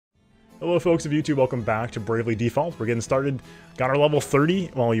Hello folks of YouTube, welcome back to Bravely Default. We're getting started. Got our level 30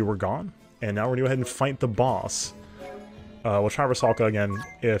 while you were gone, and now we're gonna go ahead and fight the boss. We'll try Rusalka again.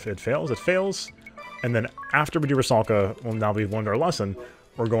 If it fails, it fails. And then after we do Rusalka, well, now we've learned our lesson,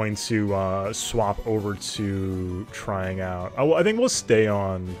 we're going to swap over to trying out... Oh, I think we'll stay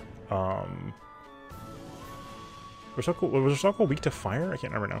on... was Rusalka weak to fire? I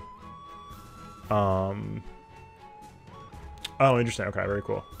can't remember now. Oh, interesting. Okay, very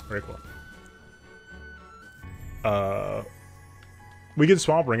cool. Very cool. We can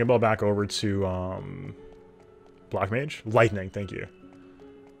swap Ring a Bell back over to Black Mage. Lightning, thank you.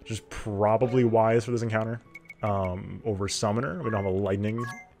 Which is probably wise for this encounter. Over Summoner. We don't have a Lightning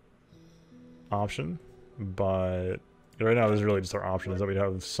option. But right now, this is really just our option, is that we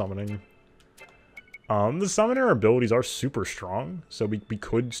have Summoning. The Summoner abilities are super strong, so we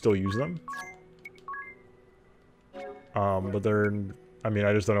could still use them. But they're... I mean,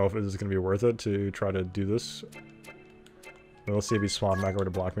 I just don't know if it's going to be worth it to try to do this. But let's see if we swap back over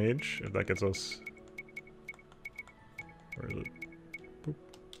to Black Mage, if that gets us... Where is it? Boop.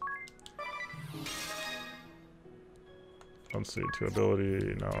 Let's see, to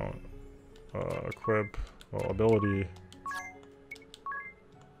ability, no. Equip, well, ability.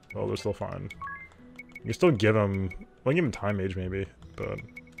 Well, they're still fine. You can still give him... Well, give him Time Mage, maybe, but...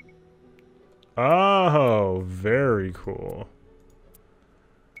 Oh, very cool.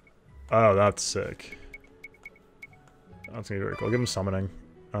 Oh, that's sick. That's gonna be very cool. I'll give him Summoning,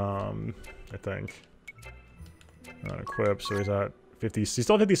 I think. Equip, so he's at 50. He's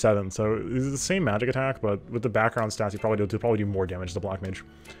still at 57, so it's the same magic attack, but with the background stats, he probably do more damage to the Black Mage.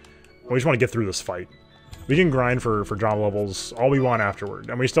 We just want to get through this fight. We can grind for job levels all we want afterward,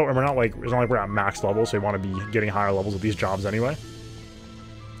 and we're not like it's not like we're at max levels, so we want to be getting higher levels with these jobs anyway.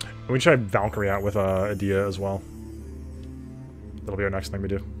 And we try Valkyrie out with Adia as well. That'll be our next thing we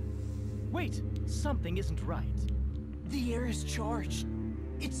do. Wait, something isn't right. The air is charged.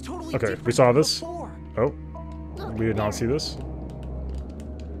 It's totally okay. different We saw than this. before. Oh, we did not see this.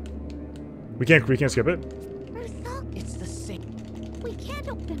 We can't skip it. It's the same. We can't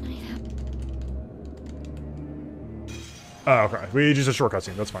open it. Oh, okay. We just a short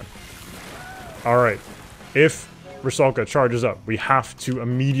cutscene. That's fine. All right. If Rusalka charges up, we have to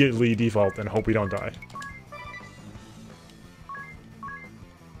immediately default and hope we don't die.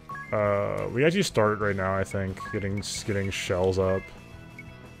 We actually start right now, I think, getting shells up.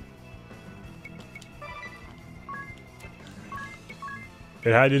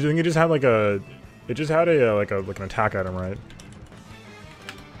 I think it just had like a, like an attack item, right?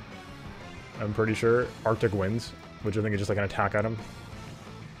 I'm pretty sure Arctic Winds, which I think is just like an attack item.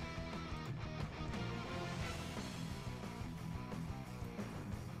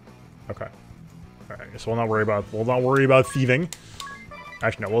 Okay. All right. So we'll not worry about thieving.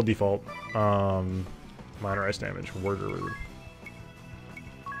 Actually, no, we'll default. Minor ice damage. Word.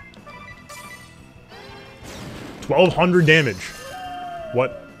 1,200 damage.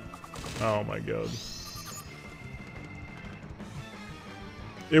 What? Oh my god.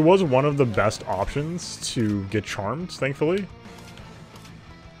 It was one of the best options to get charmed, thankfully.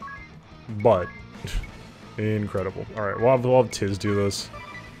 But incredible. All right, we'll have Tiz do this.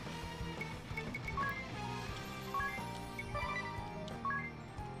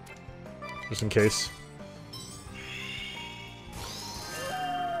 Just in case.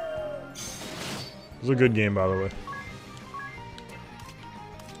 It was a good game, by the way.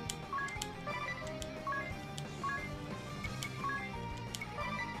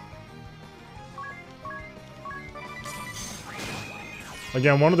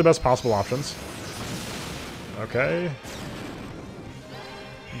 Again, one of the best possible options. Okay.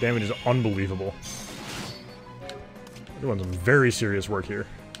 Damage is unbelievable. We're doing some very serious work here.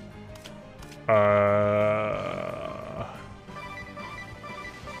 I'm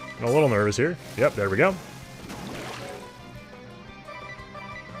a little nervous here. Yep, there we go.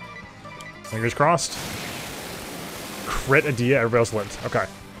 Fingers crossed. Crit Adia, everybody else wins. Okay.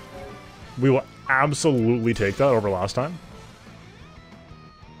 We will absolutely take that over last time.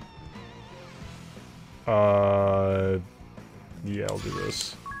 Yeah, I'll do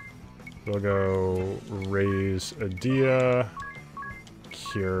this. We'll go raise Adia,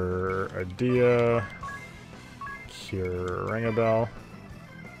 cure Adia, cure Ring a Bell.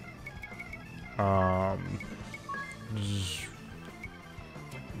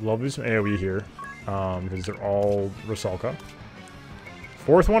 Love some AoE here, because they're all Rusalka.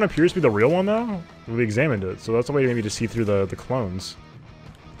 Fourth one appears to be the real one though. We examined it, so that's a way maybe to see through the clones.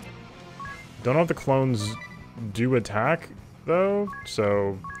 Don't know if the clones do attack, though,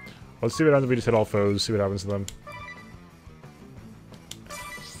 so let's see what happens if we just hit all foes, see what happens to them.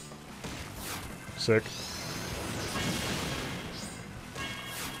 Sick.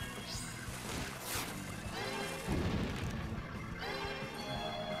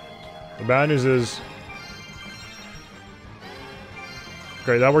 The bad news is...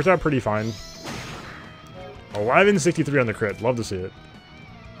 Great, that worked out pretty fine. 1163 on the crit. Love to see it.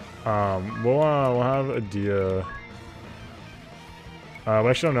 We'll have a Dia. We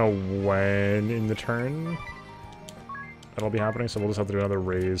actually don't know when in the turn that'll be happening, so we'll just have to do another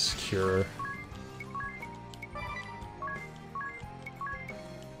raise cure.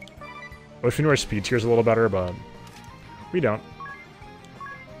 I wish we knew our speed tier's a little better, but we don't.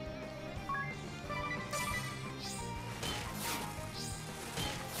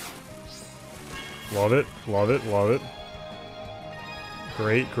 Love it, love it, love it.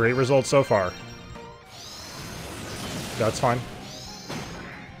 Great, great results so far. That's fine.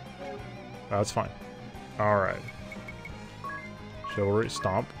 That's fine. Alright. Chivalry,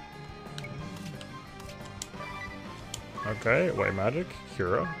 stomp. Okay, white magic,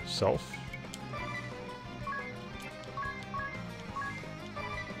 Cura, self.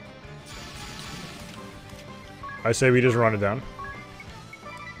 I say we just run it down.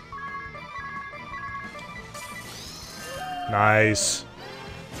 Nice.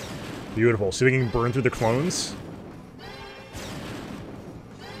 Beautiful. See if we can burn through the clones.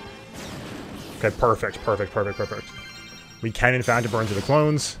 Okay, perfect, perfect, perfect, perfect. We can, in fact, burn through the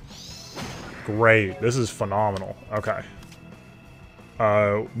clones. Great. This is phenomenal. Okay.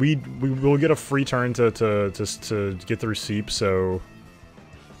 We will get a free turn to get through Seep, so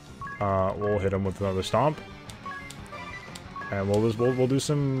we'll hit him with another stomp. And we'll do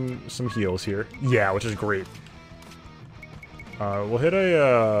some heals here. Yeah, which is great. We'll hit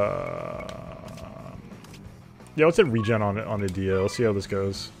a yeah, let's hit regen on the Dia. Let's see how this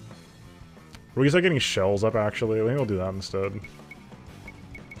goes. We can start getting shells up actually. I think we'll do that instead.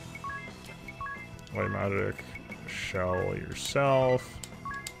 White magic, shell yourself.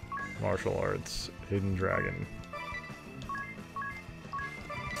 Martial arts, hidden dragon.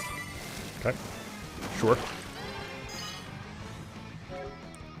 Okay, sure.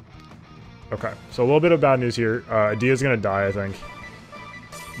 Okay, so a little bit of bad news here. Dia's gonna die, I think.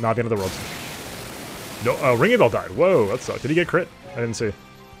 Not the end of the world. No, Ringing Bell died. Whoa, that sucked. Did he get crit? I didn't see.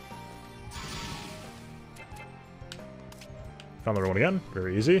 Found the one again.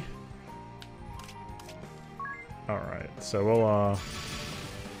 Very easy. Alright, so we'll,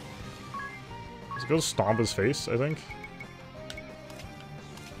 let's go stomp his face, I think.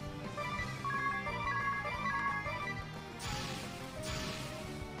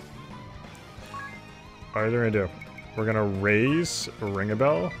 Alright, they're gonna do. We're gonna raise Ring a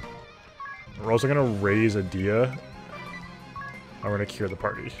Bell. We're also gonna raise a Dia. And we're gonna cure the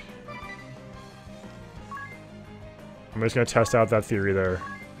party. I'm just gonna test out that theory there.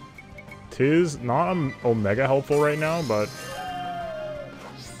 Tis not Omega helpful right now, but...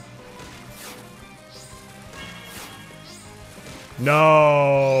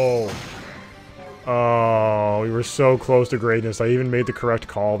 No! Oh, we were so close to greatness. I even made the correct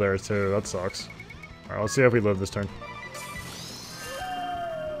call there, too. That sucks. Alright, let's see if we live this turn.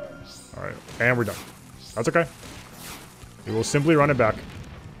 Alright, and we're done. That's okay. We will simply run it back.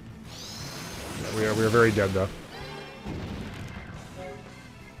 Yeah, we are very dead, though.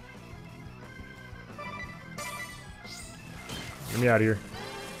 Get me out of here.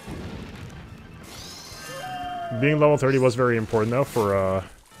 Being level 30 was very important, though, for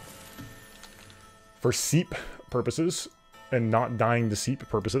Seep purposes, and not dying to Seep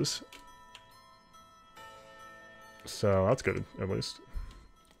purposes. So that's good, at least.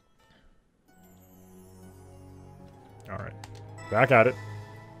 Alright. Back at it.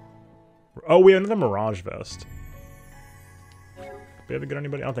 Oh, we have another Mirage Vest. Do we have to get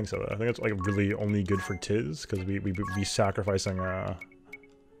anybody? I don't think so, though. I think it's like really only good for Tiz, because we be sacrificing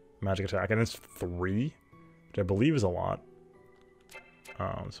magic attack. And it's 3, which I believe is a lot.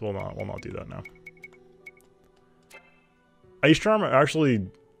 So we'll not do that now. Ice Charm actually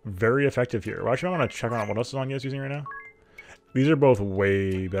very effective here. Well, actually, I want to check out what else is on you guys using right now. These are both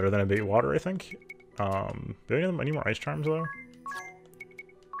way better than a Bait Water, I think. Do we have any more Ice Charms, though?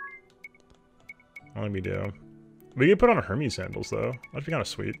 I don't think we do. We could put on Hermes Sandals, though. That'd be kind of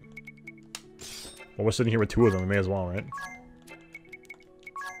sweet. Well, we're sitting here with 2 of them. We may as well, right?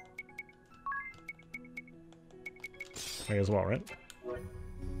 May as well, right?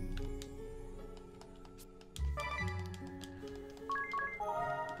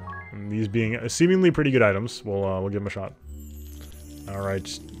 And these being seemingly pretty good items, we'll give them a shot. All right,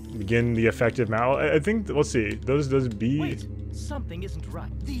 just begin the effective mal. I think. Let's see. Does B? Wait, something isn't right.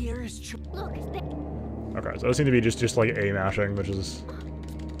 The air is Look, okay, so those seem to be just like A mashing, which is.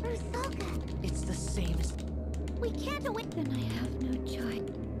 Rusalka. It's the We can't win. Then I have no choice.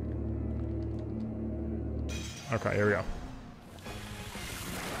 Okay, here we go.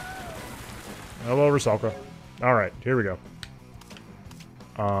 Hello, Rusalka. Alright, here we go.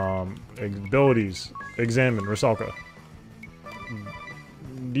 Abilities. Examine, Rusalka.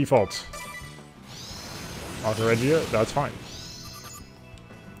 Default. Autoregia, that's fine.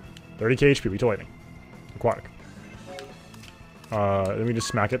 30k HP, weak to lightning. Aquatic. Let me just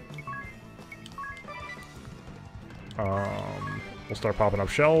smack it. We'll start popping up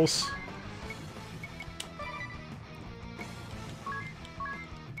shells.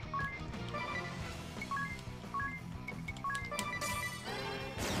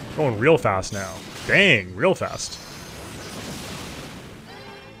 Going real fast now. Dang, real fast.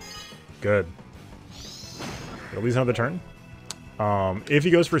 Good. At least another turn. If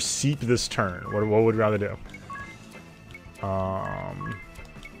he goes for Seep this turn, what would you rather do?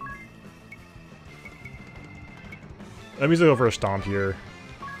 Let me just go for a Stomp here.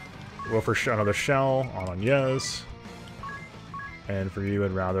 Go for another Shell on Yes. And for you,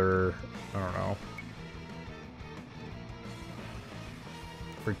 I'd rather, I don't know.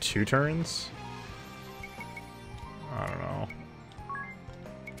 For 2 turns? I don't know.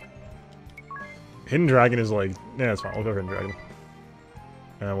 Hidden Dragon is like, yeah, that's fine. We'll go for Hidden Dragon.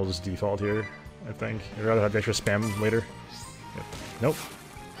 And then we'll just default here, I think. I'd rather have extra spam later. Yep. Nope.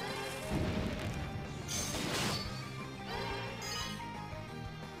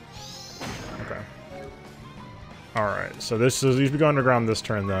 Okay. Alright, so this is, you should go underground this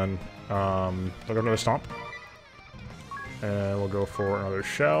turn then. I'll go another Stomp. And we'll go for another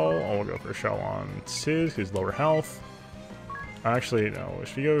Shell. And we'll go for a Shell on Tiz, who's lower health. Actually, no.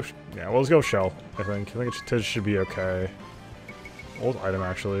 Should we go? Yeah, well, let's go Shell, I think. I think Tiz should be okay. Old item,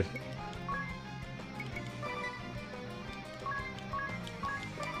 actually.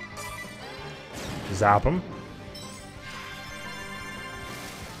 Zap him.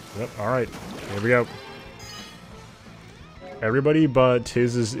 Yep, alright. Here we go. Everybody but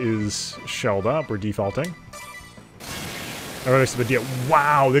Tiz is shelled up. We're defaulting.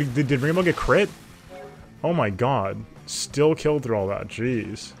 Wow, did Ringo get crit? Oh my god. Still killed through all that.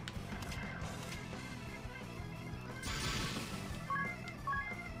 Jeez.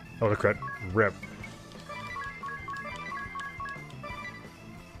 Oh, the crit. Rip.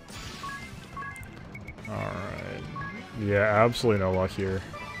 Alright. Yeah, absolutely no luck here.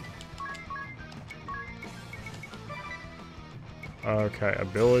 Okay,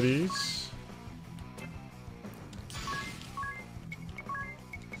 abilities.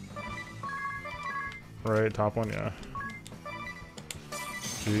 Right, top one, yeah.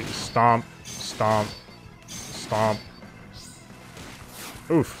 Jeez, stomp, stomp, stomp.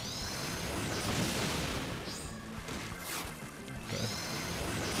 Oof. Okay.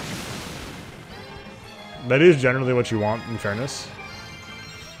 That is generally what you want, in fairness.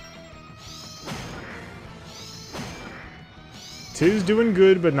 Tiz doing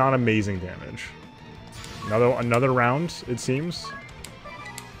good, but not amazing damage. Another round, it seems.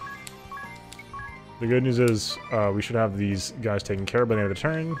 The good news is we should have these guys taken care of by the end of the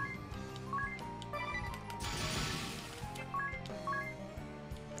turn.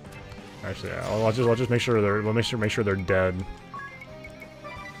 Actually, yeah, I'll just make sure they're dead.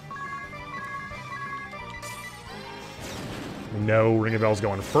 No, Ring of Bell's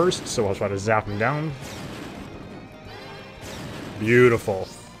going first, so I'll try to zap him down. Beautiful.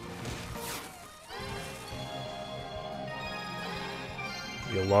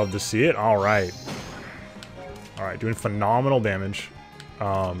 You'll love to see it. All right. Alright, doing phenomenal damage.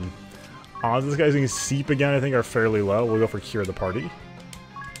 Odds this guy's going to Seep again, I think, are fairly low. We'll go for Cure the Party.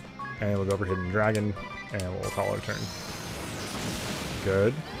 And we'll go for Hidden Dragon. And we'll call our turn.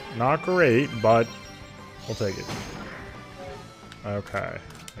 Good. Not great, but we'll take it. Okay.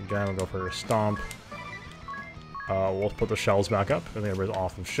 Again, we'll go for a Stomp. We'll put the shells back up. I think everybody's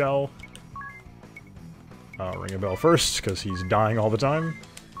off of Shell. Ring a Bell first, because he's dying all the time.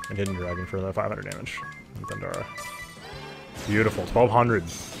 And Hidden Dragon for the 500 damage. Thundara. Beautiful. 1200.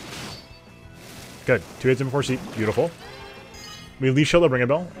 Good. 2 hits in before Seep. Beautiful. We at least shield up Ring a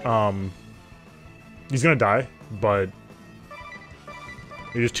Bell. He's gonna die, but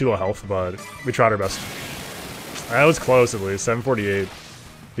he's just too low health, but we tried our best. That was close at least. 748.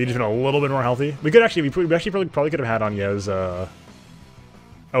 He'd just been a little bit more healthy. We could actually, we actually probably could have had on Yez. Oh,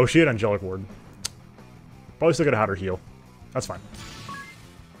 she had Angelic Ward. Probably still could have had her heal. That's fine.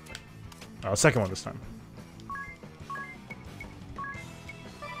 Second one this time.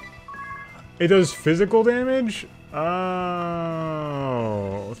 It does physical damage?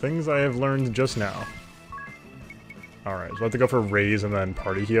 Oh, things I have learned just now. Alright, so I have to go for Raise and then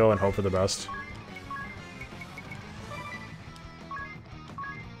Party Heal and hope for the best.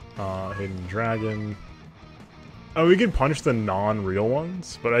 Hidden Dragon. Oh, we could punch the non-real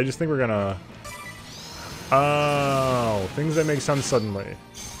ones, but I just think we're gonna... Oh, things that make sense suddenly.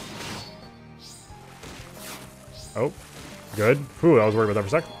 Oh, good. Whew, I was worried about that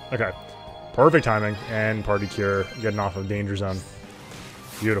for a sec. Okay. Perfect timing, and Party Cure, getting off of Danger Zone.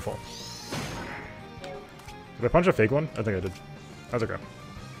 Beautiful. Did I punch a fake one? I think I did. That's okay.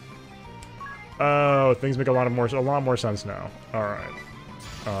 Oh, things make a lot more sense now. Alright.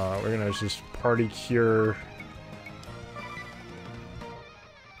 We're gonna just Party Cure.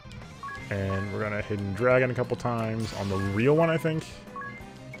 And we're gonna Hidden Dragon a couple times on the real one, I think.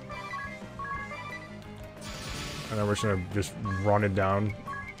 And then we're just gonna just run it down.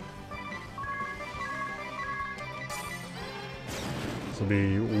 This will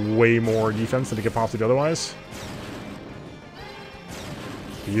be way more defense than it could possibly do otherwise.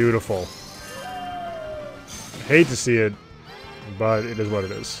 Beautiful. Hate to see it, but it is what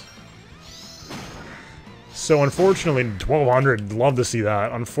it is. So unfortunately, 1200, love to see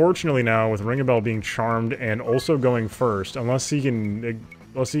that. Unfortunately now, with Ringabel being charmed and also going first, unless he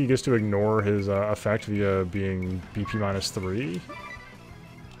gets to ignore his effect via being BP -3.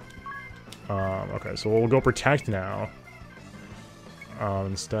 Okay, so we'll go Protect now.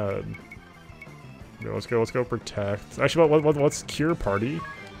 Instead. Yeah, let's go Protect. Actually, let's Cure Party.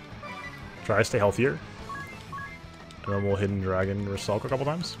 Try to stay healthier. And then we'll Hidden Dragon Rusalka a couple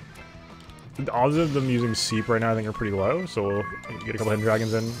times. The odds of them using Seep right now I think are pretty low, so we'll get a couple Hidden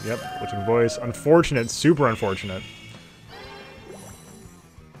Dragons in. Yep, Witching Voice. Unfortunate, super unfortunate.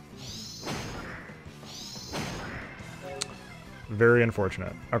 Very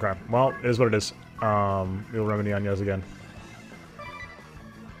unfortunate. Okay, well, it is what it is. We'll Remedy on Yez again.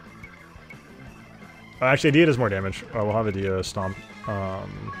 Actually, Adia does more damage. We'll have Adia Stomp.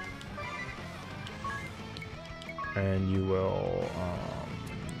 And you will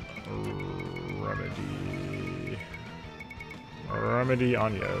Remedy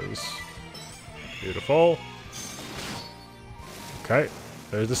on Yez. Beautiful. Okay,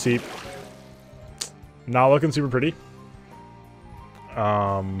 there's the Seep. Not looking super pretty.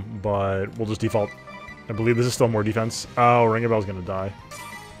 But we'll just default. I believe this is still more defense. Oh, Ringabel's gonna die.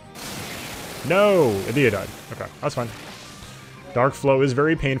 No! Adia died. Okay, that's fine. Dark Flow is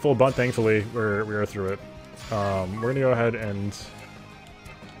very painful, but thankfully we are through it. We're gonna go ahead and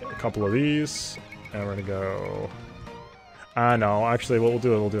get a couple of these, and we're gonna go. No, actually, what we'll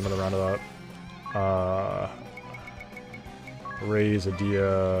do another round of that. Raise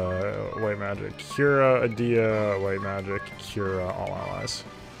Adia, White Magic, Cura, Adia, White Magic, Cura, all allies.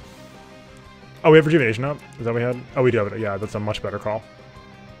 Oh, we have Rejuvenation up? Is that what we had? Oh, we do have it. Yeah, that's a much better call.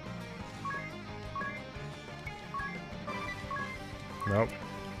 Nope.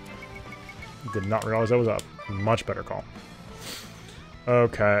 Did not realize that was up. Much better call.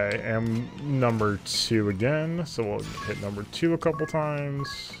 Okay, and number 2 again. So we'll hit number 2 a couple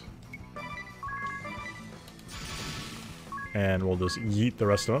times. And we'll just yeet the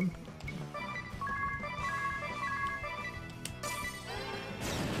rest of them.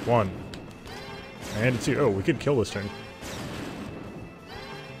 1. And 2. Oh, we could kill this turn.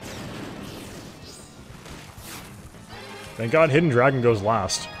 Thank God Hidden Dragon goes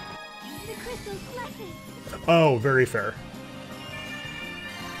last. Oh, very fair.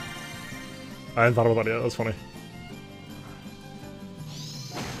 I hadn't thought about that yet. That's funny.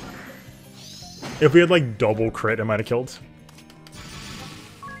 If we had like double crit, it might have killed.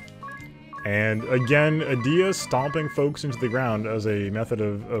 And again, Adia stomping folks into the ground as a method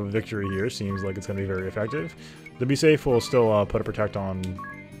of victory here seems like it's going to be very effective. To be safe, we'll still put a Protect on.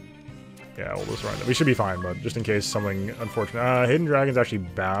 Yeah, we'll just run it. We should be fine, but just in case something unfortunate. Hidden Dragon's actually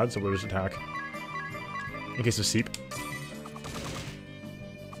bad, so we'll just attack. In case of Seep.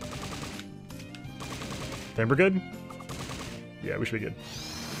 Then we're good? Yeah, we should be good.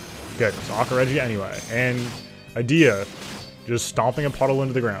 Good, so Akareji anyway. And Adia just stomping a puddle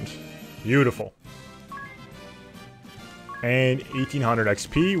into the ground. Beautiful. And 1800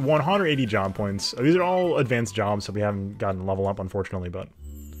 XP, 180 job points. These are all advanced jobs, so we haven't gotten level up, unfortunately, but...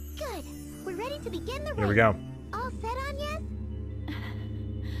 Good. We're ready to begin the Here we go. All set on yet?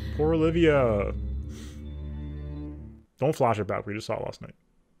 Poor Olivia. Don't flash it back, we just saw it last night.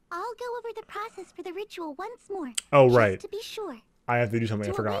 I'll go over the process for the ritual once more. Oh, right. Just to be sure. I have to do something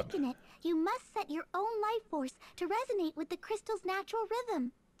I To forgot. awaken it, you must set your own life force to resonate with the crystal's natural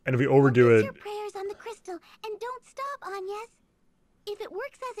rhythm. And if we overdo Focus it... your prayers on the crystal and don't stop, Agnes. If it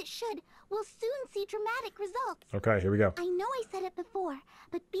works as it should, we'll soon see dramatic results. Okay, here we go. I know I said it before,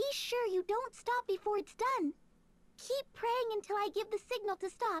 but be sure you don't stop before it's done. Keep praying until I give the signal to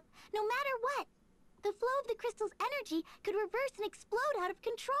stop, no matter what. the flow of the crystal's energy could reverse and explode out of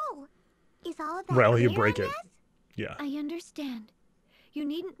control. Is all of that Well, you clear, break it. Agnes? Yeah. I understand. You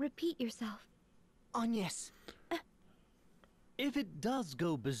needn't repeat yourself. Agnes. If it does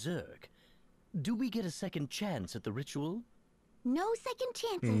go berserk, do we get a second chance at the ritual? No second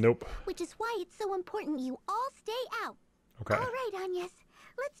chances. Nope. Which is why it's so important you all stay out. Okay. All right, Agnes.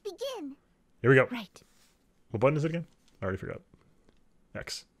 Let's begin. Here we go. Right. What button is it again? I already forgot.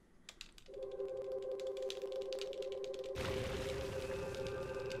 X.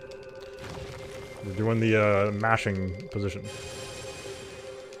 We're doing the mashing position.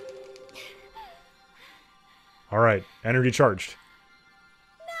 Alright, energy charged.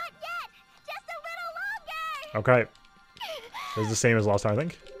 Not yet. Just a little longer. Okay. It's the same as last time, I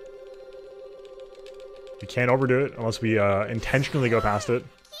think. We can't overdo it unless we intentionally go past it.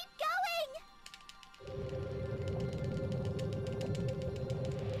 Keep going.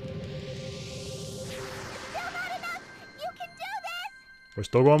 Still not enough. You can do this. We're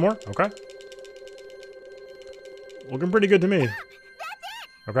still going more? Okay. Looking pretty good to me. That's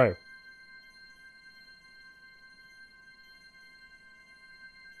it. Okay.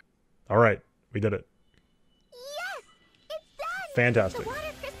 Alright, we did it. Yes, it's done. Fantastic. The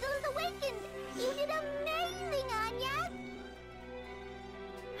water crystal is awakened. You did amazing, Agnes.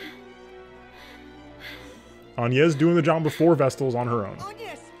 Anya's doing the job before Vestal's on her own.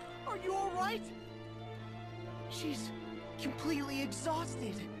 Agnes, are you all right? She's completely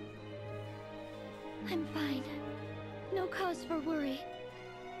exhausted. I'm fine. No cause for worry.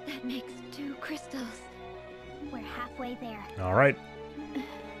 That makes 2 crystals. We're halfway there. Alright.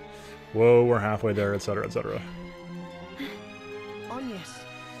 Whoa, we're halfway there, etc., etc. Agnes,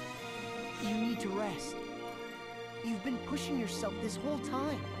 you need to rest. You've been pushing yourself this whole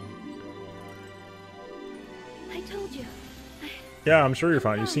time. I told you. Yeah, I'm sure you're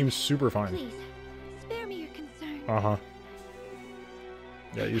fine. You seem super fine. Please, spare me your concern. Uh-huh.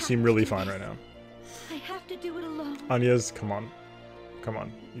 Yeah, you seem really fine right now. I have to do it alone. Anya's, come on. Come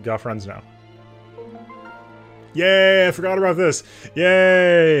on. You got friends now. Yay! I forgot about this.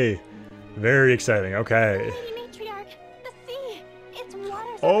 Yay! Very exciting. Okay. Lady Matriarch, the sea. Its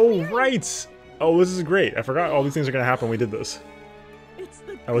waters are Oh, clearing. right! Oh, this is great. I forgot all these things are going to happen when we did this. It's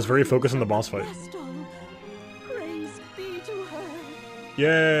the I was very goddess focused on the of boss fight. Vestal. Praise be to her.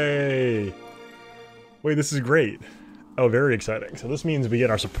 Yay! Wait, this is great. Oh, very exciting. So this means we get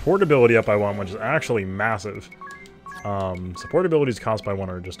our support ability up by 1, which is actually massive. Support abilities cost by 1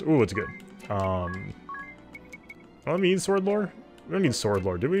 are just... Ooh, it's good. Don't we need sword lore? We don't need sword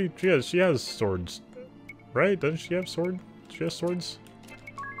lore, do we? She has swords. Right? Doesn't she have sword? She has swords?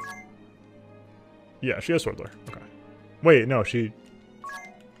 Yeah, she has sword lore. Okay. Wait, no, she...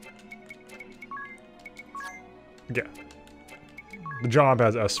 Yeah. The job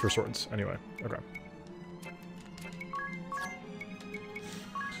has S for swords, anyway. Okay.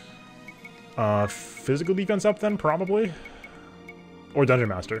 Physical defense up then, probably? Or Dungeon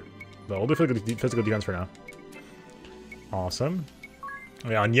Master. But we'll do physical defense for now. Awesome.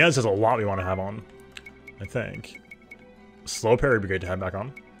 Yeah, Agnes has a lot we want to have on, I think. Slow parry would be great to have back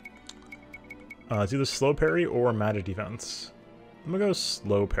on. It's either slow parry or magic defense. I'm gonna go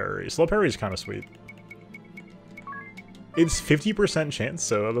slow parry. Slow parry is kind of sweet. It's 50% chance,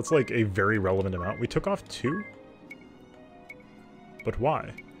 so that's like a very relevant amount. We took off 2? But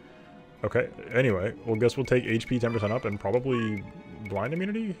why? Okay, anyway, well, guess we'll take HP 10% up and probably blind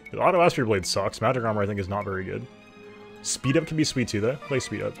immunity? Auto Aspire Blade sucks. Magic Armor, I think, is not very good. Speed up can be sweet, too, though. Play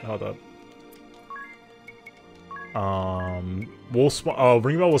Speed up. How about that? We'll swap... Oh,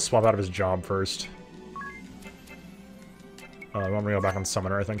 Ringbell will swap out of his job first. I want to go back on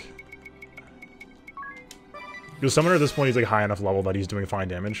Summoner, I think. Because Summoner at this point, he's like high enough level that he's doing fine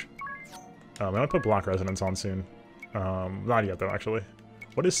damage. I might put Black Resonance on soon. Not yet, though, actually.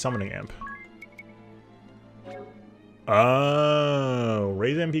 What is Summoning Amp? Oh,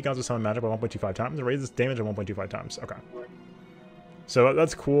 raise MP counts to summon magic by 1.25 times and raises damage by 1.25 times. Okay. So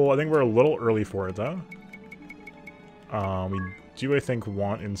that's cool. I think we're a little early for it, though. We do, I think,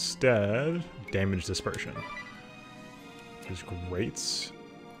 want instead damage dispersion. Which is great.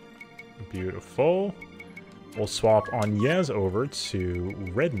 Beautiful. We'll swap Agnes over to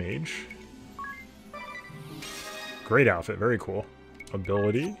Red Mage. Great outfit. Very cool.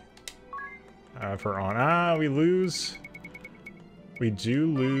 Ability. Have her on. Ah, we lose. We do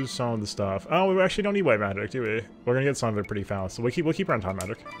lose some of the stuff. Oh, we actually don't need white magic, do we? We're gonna get some of it pretty fast. So we'll keep her on time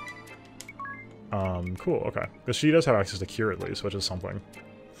magic. Cool, okay. Because she does have access to cure at least, which is something. And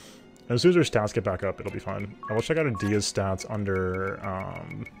as soon as her stats get back up, it'll be fine. I will check out Adia's stats under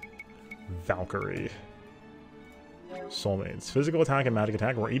Valkyrie. Soulmates. Physical attack and magic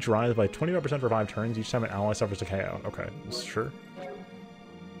attack, where each rise by 25% for 5 turns. Each time an ally suffers a KO. Okay, sure.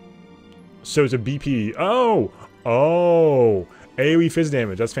 So it's a BP. Oh! Oh! AoE fizz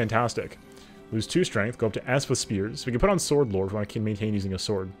damage. That's fantastic. Lose 2 strength. Go up to S with spears. We can put on Sword Lord if I can maintain using a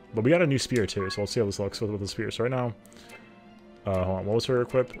sword. But we got a new spear too, so let's see how this looks with the spear. So right now... hold on. What was her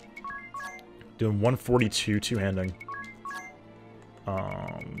equip? Doing 142 two-handing.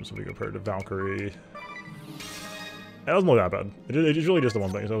 So we compare it to Valkyrie. That wasn't that bad. It's really just the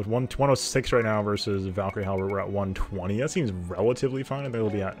one thing. So it's 106 right now versus Valkyrie Halberd. We're at 120. That seems relatively fine. I think it'll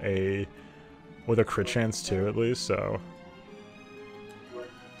be at a... with a crit chance too, at least, so...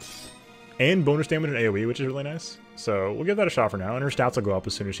 And bonus damage and AoE, which is really nice. So we'll give that a shot for now. And her stats will go up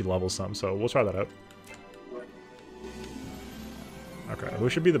as soon as she levels some, so we'll try that out. Okay, who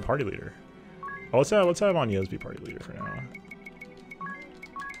should be the party leader? Oh, let's have Anya's be party leader for now.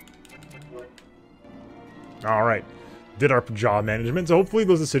 Alright. Did our job management. So hopefully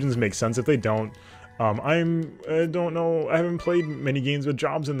those decisions make sense. If they don't, I don't know. I haven't played many games with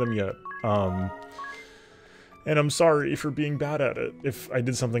jobs in them yet. And I'm sorry for being bad at it if I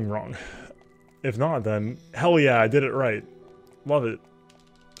did something wrong. If not, then hell yeah, I did it right. Love it.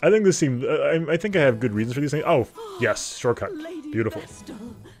 I think this seems... I think I have good reasons for these things. Oh, yes, shortcut. Lady Beautiful.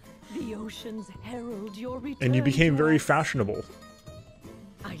 Vestal, the oceans herald your return. And you became very us. fashionable.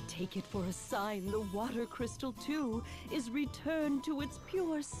 I take it for a sign the water crystal too is returned to its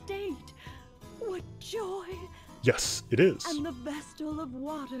pure state. What joy! Yes, it is. And the Vestal of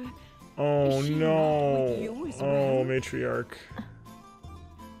water. Oh Is she not with you as no. well? Oh, matriarch.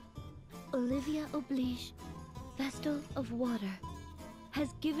 Olivia Oblige, Vestal of Water, has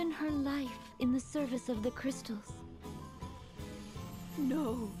given her life in the service of the crystals.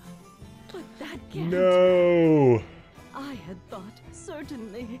 No, but that can't. No. I had thought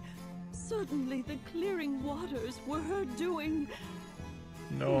certainly the clearing waters were her doing.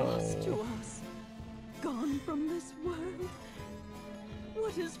 No. Lost to us, gone from this world.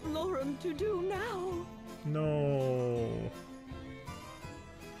 What is Florum to do now? No.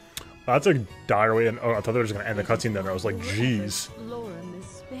 That's a dire way. And oh, I thought they were just gonna end the cutscene then. I was like, jeez. Florum is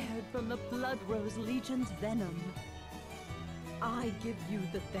spared from the Blood Rose Legion's venom. I give you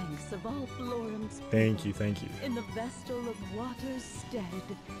the thanks of all Florum's people. Thank you, thank you. In the Vestal of Water's stead,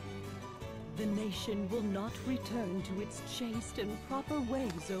 the nation will not return to its chaste and proper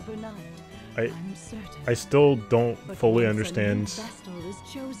ways overnight. I'm certain. I still don't But fully once understand a new Vestal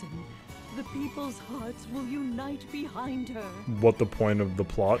is chosen, the people's hearts will unite behind her. what the point of the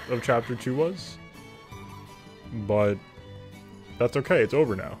plot of Chapter 2 was. But that's okay, it's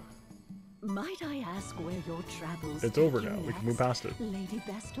over now. Might I ask where your travels It's take over you now, we can next, move past it. Lady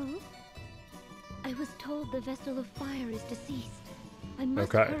Vestal? I was told the Vestal of Fire is deceased. I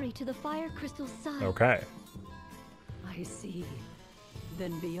must Okay. hurry to the Fire Crystal's side. Okay. I see.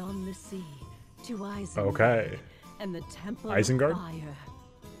 Then beyond the sea, to Isengard. Okay. And the Temple Isengard? of Fire.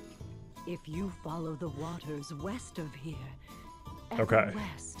 If you follow the waters west of here, ever Okay.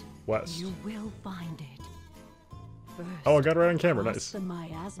 west, you will find it. First, Oh, I got it right on camera, across nice. the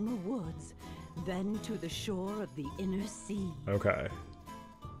Miasma Woods, then to the shore of the inner sea. Okay.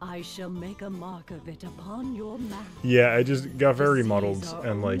 I shall make a mark of it upon your map. Yeah, I just got The very seas muddled are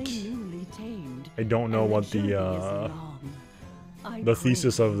and only like newly tamed, I don't know and what journey is the long. I the pray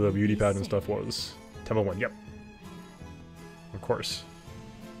thesis of the you beauty be pageant safe. stuff was. Temple 1, yep. Of course.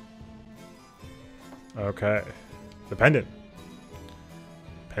 Okay. The pendant.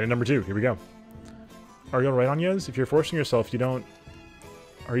 Pendant number 2, here we go. Are you alright, Anyez? If you're forcing yourself, you don't...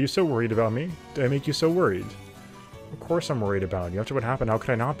 Are you so worried about me? Did I make you so worried? Of course I'm worried about you. After what happened, how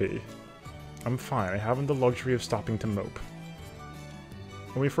could I not be? I'm fine. I haven't the luxury of stopping to mope.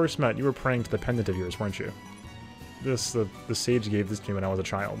 When we first met, you were praying to the pendant of yours, weren't you? The sage gave this to me when I was a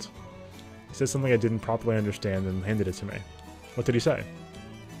child. He said something I didn't properly understand and handed it to me. What did he say?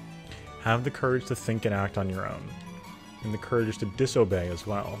 Have the courage to think and act on your own. And the courage to disobey as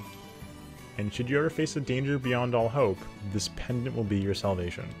well. And should you ever face a danger beyond all hope, this pendant will be your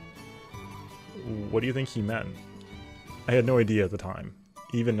salvation. What do you think he meant? I had no idea at the time.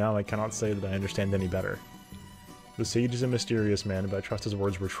 Even now, I cannot say that I understand any better. The sage is a mysterious man, but I trust his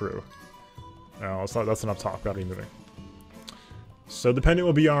words were true. No, that's enough talk. Gotta be moving. So the pendant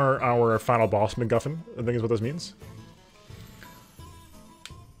will be our final boss MacGuffin, I think is what this means.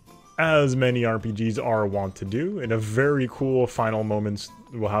 As many RPGs are wont to do, in a very cool final moments,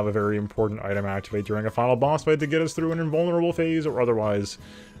 we'll have a very important item activate during a final boss fight to get us through an invulnerable phase, or otherwise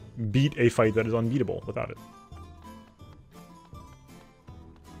beat a fight that is unbeatable without it.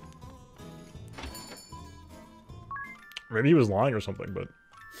 Maybe he was lying or something, but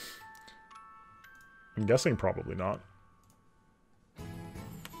I'm guessing probably not.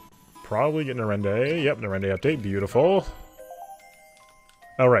 probably get Narende. Yep, Narende update. Beautiful.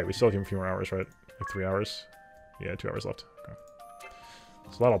 Oh, right. We still have a few more hours, right? Like 3 hours? Yeah, 2 hours left. Okay.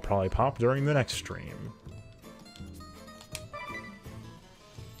 So that'll probably pop during the next stream.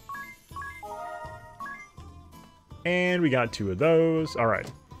 And we got 2 of those.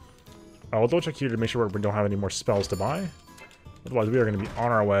 Alright. We'll double check here to make sure we don't have any more spells to buy. Otherwise, we are going to be on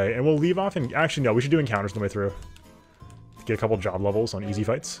our way. And we'll leave off and... Actually, no. We should do encounters on the way through. Get a couple job levels on easy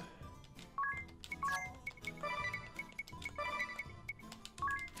fights.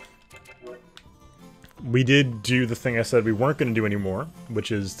 We did do the thing I said we weren't going to do anymore,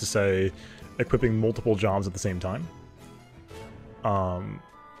 which is to say equipping multiple jobs at the same time.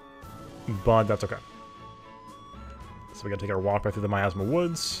 But that's okay. So we got to take our walk back through the Miasma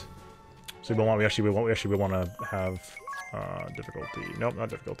Woods. So we actually want to have difficulty. Nope, not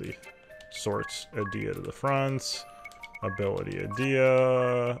difficulty. Sorts Adia to the front. Ability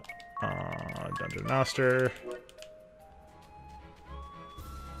Adia. Dungeon Master.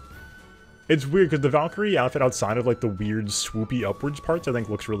 It's weird because the Valkyrie outfit outside of like the weird swoopy upwards parts I think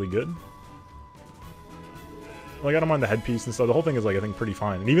looks really good. Like I don't mind the headpiece and stuff. The whole thing is like I think pretty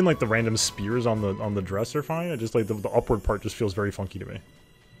fine. And even like the random spears on the dress are fine. I just like the upward part just feels very funky to me.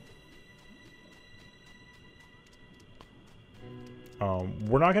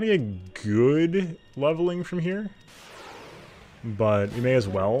 We're not gonna get good leveling from here, but we may as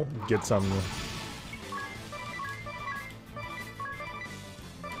well get some.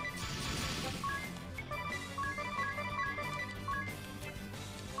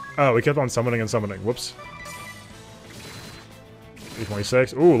 Oh, we kept on summoning and summoning. Whoops.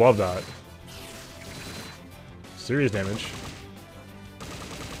 326. Ooh, love that. Serious damage.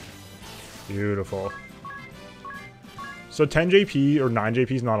 Beautiful. So 10 JP or 9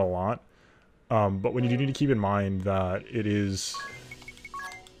 JP is not a lot. But when you do need to keep in mind that it is...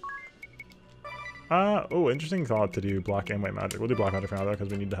 oh, interesting thought to do black and white magic. We'll do black magic for now, though, because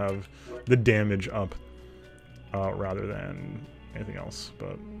we need to have the damage up rather than anything else.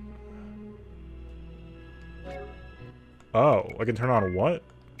 But oh, I can turn on what?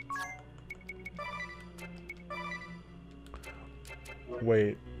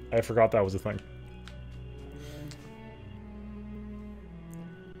 Wait, I forgot that was a thing.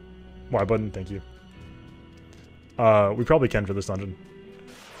 Y button, thank you. We probably can for this dungeon.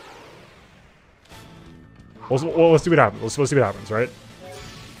 Well, let's see what happens. Let's see what happens, right?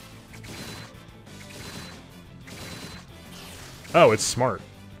 Oh, it's smart.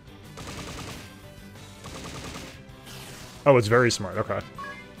 Oh, it's very smart. Okay.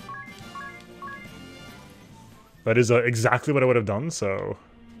 That is exactly what I would have done, so...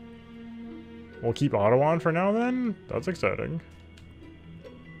 We'll keep auto on for now, then? That's exciting.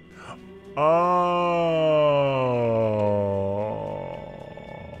 Oh.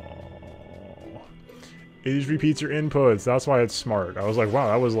 It just repeats your inputs. That's why it's smart. I was like, wow,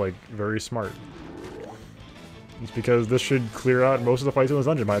 that was, like, very smart. It's because this should clear out most of the fights in this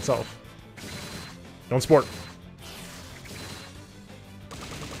dungeon by itself. Don't sport.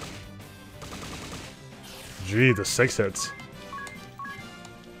 Gee, the 6 hits.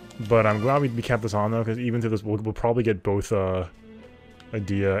 But I'm glad we kept this on, though, because even through this, we'll probably get both,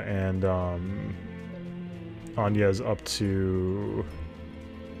 Adia and, Anya's up to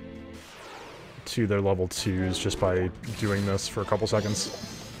their level 2s just by doing this for a couple seconds.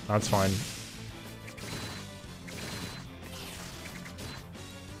 That's fine.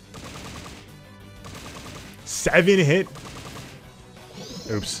 Seven hit?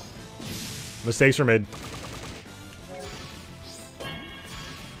 Oops. Mistakes were made.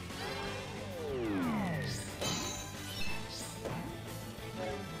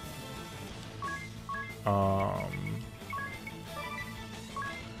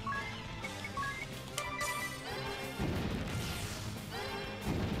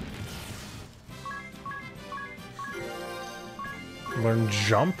 Learn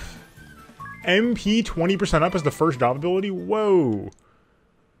jump. MP 20% up as the first job ability? Whoa.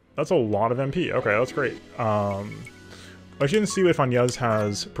 That's a lot of MP. Okay, that's great. I shouldn't see if Anyaz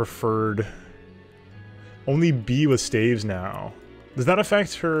has preferred only B with staves now. Does that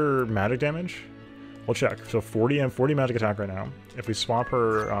affect her magic damage? We'll check. So 40 and 40 magic attack right now. If we swap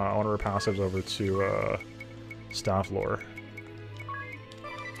her one of her passives over to staff lore.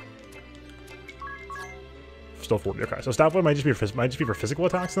 Still 40. Okay, so staff lore might just be for physical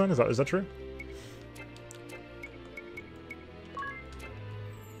attacks then. Is that true?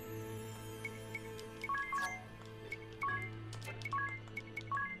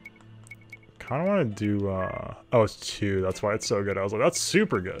 I don't want to do, oh, it's 2. That's why it's so good. I was like, that's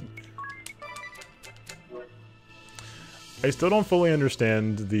super good. I still don't fully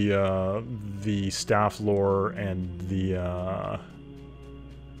understand the staff lore and the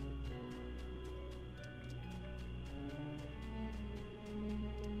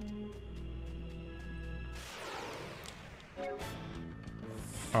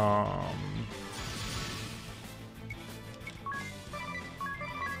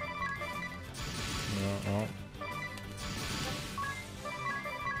no.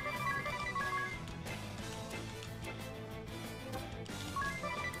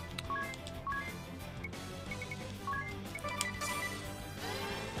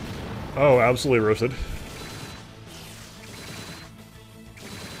 Oh, absolutely roasted.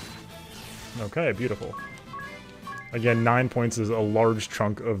 Okay, beautiful. Again, 9 points is a large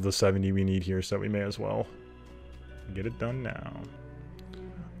chunk of the 70 we need here, so we may as well get it done now.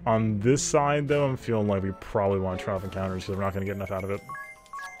 On this side, though, I'm feeling like we probably want to try off encounters because we're not going to get enough out of it.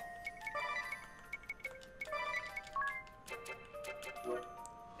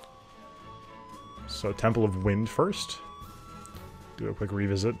 So, Temple of Wind first. Do a quick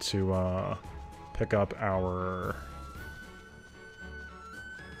revisit to pick up our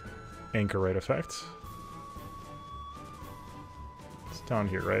Anchorite effect. It's down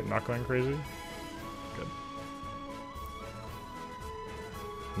here, right? Not going crazy? Good.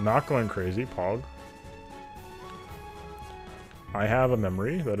 Not going crazy, Pog. I have a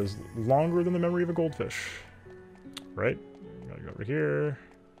memory that is longer than the memory of a goldfish. Right? Gotta go over here.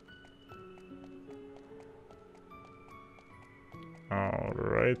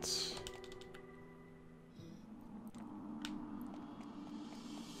 Alright.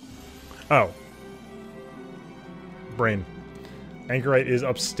 Oh. Brain. Anchorite is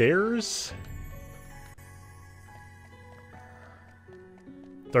upstairs?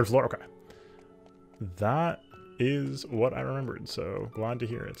 Third floor? Okay. That is what I remembered, so glad to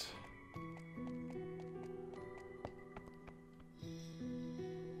hear it.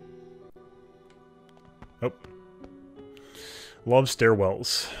 Oh. Love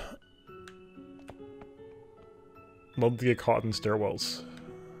stairwells. Love to get caught in stairwells.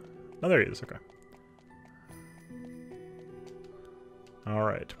 Oh, there he is. Okay.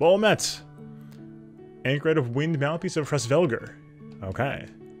 Alright. Well met. Anchorite of Wind Mouthpiece of Fresvelger. Okay.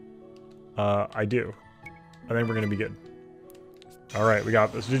 I do. I think we're gonna be good. Alright, we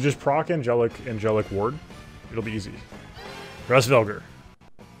got this. Just proc Angelic Ward. It'll be easy. Fresvelger.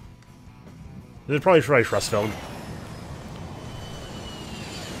 This is probably right, Fresvelg.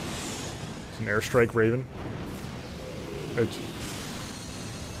 An airstrike Raven. It's...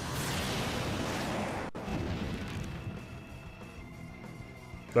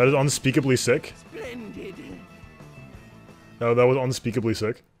 That is unspeakably sick. Splendid. No, that was unspeakably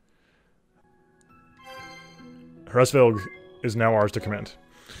sick. Hresvelg is now ours to command.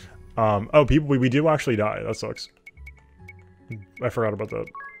 Oh, people, we do actually die. That sucks. I forgot about that.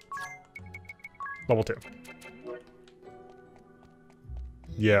 Level 2.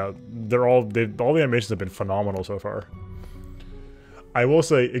 Yeah, all the animations have been phenomenal so far. I will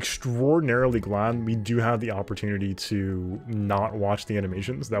say, extraordinarily glad we do have the opportunity to not watch the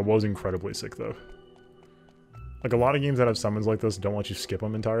animations. That was incredibly sick, though. Like, a lot of games that have summons like this don't let you skip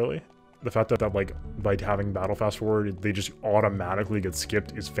them entirely. The fact that like, by having battle fast forward, they just automatically get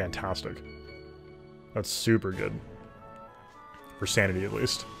skipped is fantastic. That's super good. For sanity, at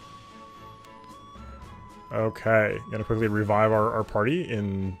least. Okay, gonna quickly revive our party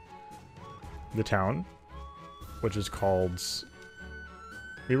in the town, which is called...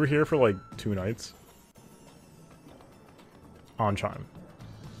 We were here for like 2 nights. On Chime.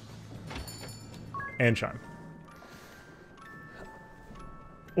 And Chime.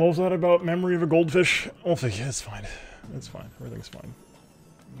 What was that about memory of a goldfish? Oh, yeah, it's fine. It's fine. Everything's fine.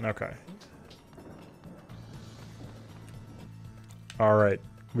 Okay. Alright.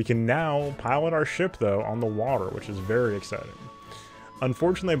 We can now pilot our ship, though, on the water, which is very exciting.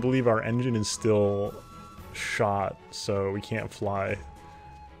 Unfortunately, I believe our engine is still shot, so we can't fly.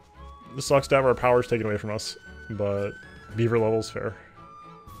 This sucks to have our powers taken away from us, but beaver level's fair.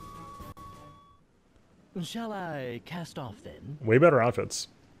 Shall I cast off, then? Way better outfits.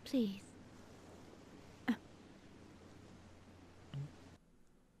 Please.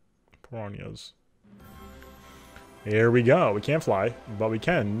 Piranhas. Here we go. We can't fly, but we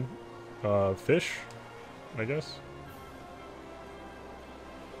can fish, I guess.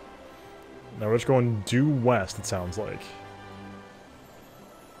 Now we're just going due west, it sounds like.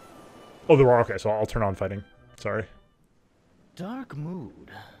 Oh, there are. Okay, so I'll turn on fighting. Sorry. Dark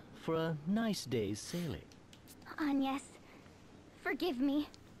mood for a nice day's sailing. Agnes, forgive me.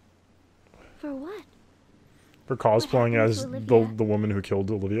 For what? For cosplaying happened as to the Olivia? woman who killed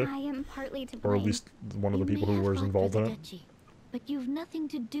Olivia. I am partly to Or blame. at least one of the You people may who have was fought involved for in the it. duchy, but you've nothing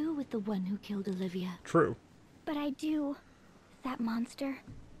to do with the one who killed Olivia. True. But I do. That monster,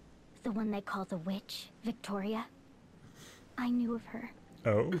 the one they call the witch, Victoria. I knew of her.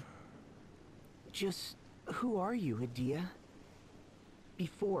 Oh? Just who are you, Adia?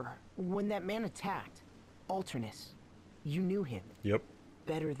 Before, when that man attacked, Alternus, you knew him. Yep.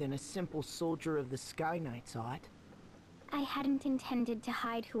 Better than a simple soldier of the Sky Knights ought. I hadn't intended to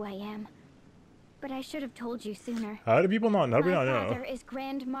hide who I am, but I should have told you sooner. How do people not know? My Not father know? is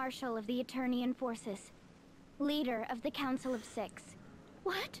Grand Marshal of the Eternian Forces, leader of the Council of Six.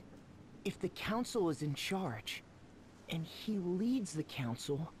 What? If the Council is in charge, and he leads the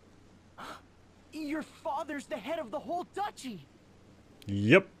Council, your father's the head of the whole duchy!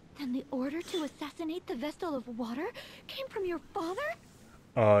 Yep. Then the order to assassinate the Vestal of Water came from your father?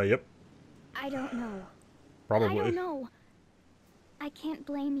 Yep. I don't know. Probably. I don't know. I can't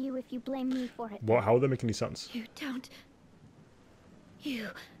blame you if you blame me for it. Well, how would that make any sense? You don't... You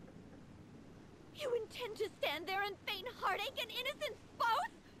intend to stand there and feign heartache and innocence both?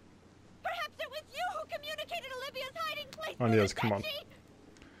 Perhaps it was you who communicated Olivia's hiding place Oh, to yes, the come on. duchy?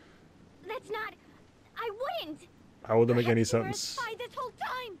 That's not... I wouldn't! How would that make any Perhaps you were a sense? spy this whole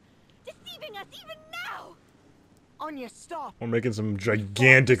time, deceiving us even now! Anya, stop! We're making some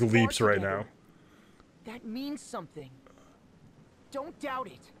gigantic We fought this leaps war right together. now. That means something. Don't doubt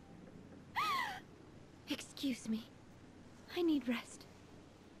it. Excuse me. I need rest.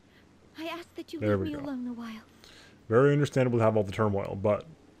 I ask that you There leave we me go. alone a while. Very understandable to have all the turmoil, but...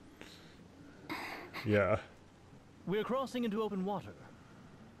 Yeah. We're crossing into open water.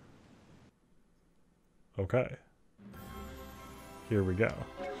 Okay. Here we go.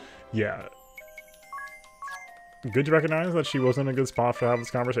 Yeah. Good to recognize that she wasn't in a good spot to have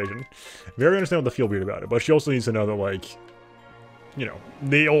this conversation. Very understandable to feel weird about it, but she also needs to know that, like, you know,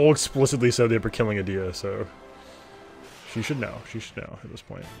 they all explicitly said they were killing Adia, so she should know. She should know at this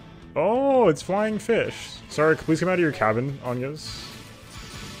point. Oh, it's flying fish. Sorry, please come out of your cabin, Anyas.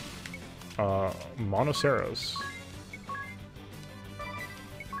 Monoceros.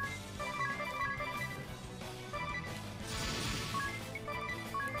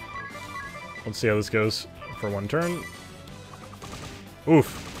 Let's see how this goes for one turn.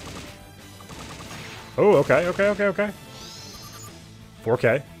 Oof. Oh, okay, okay, okay, okay.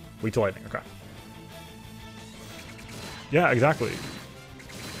 4K. Weak to lightning, okay. Yeah, exactly.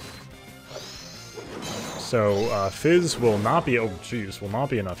 So, Fizz will not be, oh jeez, will not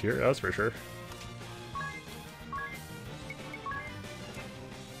be enough here, that's for sure.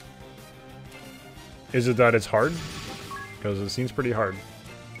 Is it that it's hard? Because it seems pretty hard.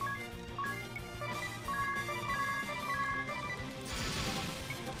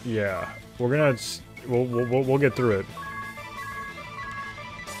 Yeah, we're gonna, we'll get through it.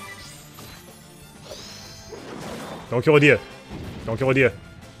 Don't kill Adia. Don't kill Adia.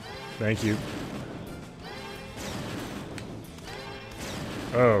 Thank you.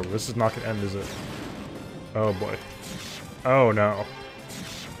 Oh, this is not gonna end, is it? Oh boy. Oh no.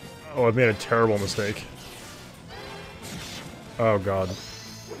 Oh, I've made a terrible mistake. Oh god.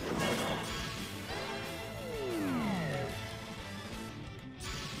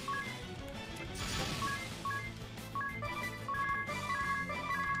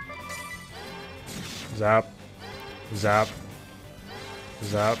 Zap. Zap.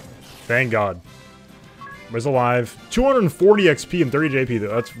 Zap. Thank God. Riz alive. 240 XP and 30 JP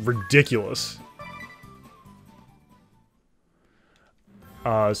though. That's ridiculous.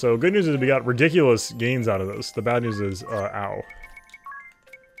 So good news is we got ridiculous gains out of this. The bad news is, ow.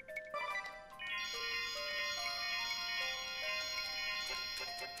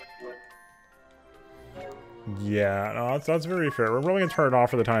 Yeah, no, that's very fair. We're probably gonna turn it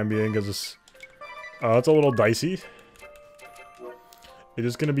off for the time being because it's a little dicey. It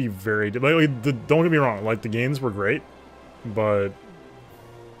is gonna be very. Like, don't get me wrong. Like the gains were great, but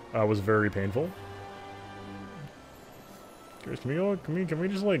was very painful. Guys, can we go? Can we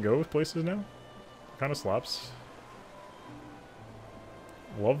just like go places now? Kind of slaps.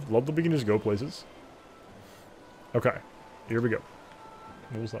 Love that we can just go places. Okay, here we go.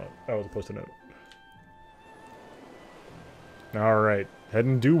 What was that? Oh, it was a post-it note. All right,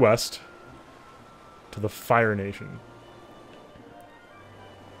 heading due west to the Fire Nation.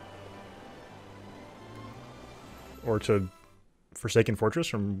 Or to Forsaken Fortress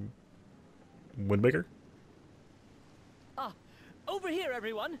from Windbaker. Ah, over here,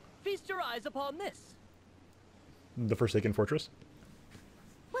 everyone. Feast your eyes upon this. The Forsaken Fortress.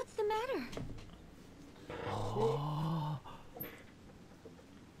 What's the matter?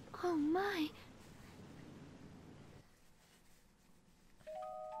 Oh my.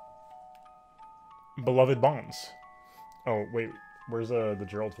 Beloved bonds. Oh, wait. Where's the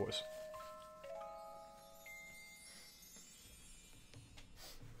Gerald voice?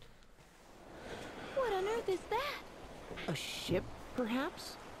 What on earth is that? A ship,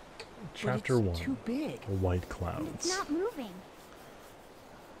 perhaps? Chapter but 1. it's too big. The White It's Clouds. not moving.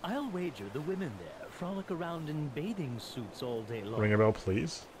 I'll wager the women there frolic around in bathing suits all day long. Ring a bell,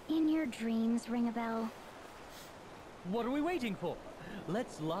 please. In your dreams, ring a bell. What are we waiting for?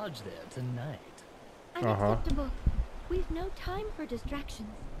 Let's lodge there tonight. Unacceptable. We've no time for distractions.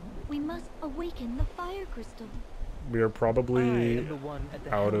 We must awaken the fire crystal. We are I probably am the one at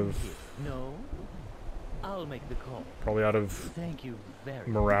the out helm of here. No, I'll make the call. probably out of Thank you very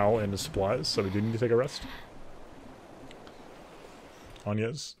morale and supplies, so we do need to take a rest.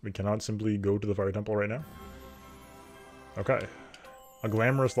 Anya's, we cannot simply go to the fire temple right now. Okay. A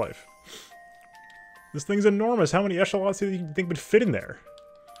glamorous life. This thing's enormous. How many echelons do you think would fit in there?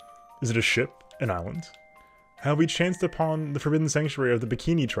 Is it a ship? An island? Have we chanced upon the forbidden sanctuary of the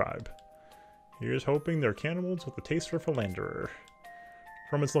Bikini tribe? Here's hoping they're cannibals with a taste for philanderer.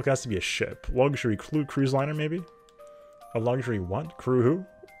 From its look, has to be a ship. Luxury cruise liner, maybe? A luxury what? Crew who?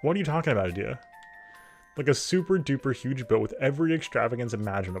 What are you talking about, Adia? Like a super duper huge boat with every extravagance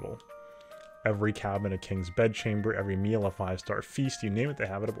imaginable. Every cabin a king's bedchamber, every meal a 5-star feast, you name it, they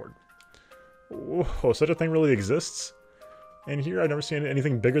have it aboard. Oh, such a thing really exists? And here I've never seen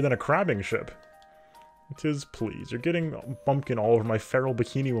anything bigger than a crabbing ship. 'Tis please, you're getting bumpkin all over my feral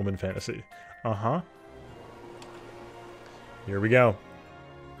bikini woman fantasy. Uh-huh. Here we go.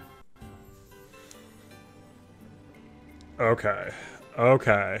 Okay.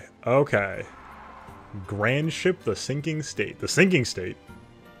 Okay. Okay. Grandship, the sinking state. The sinking state?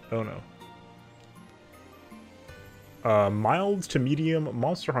 Oh no. Mild to medium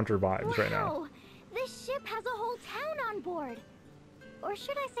Monster Hunter vibes right now. Wow! This ship has a whole town on board. Or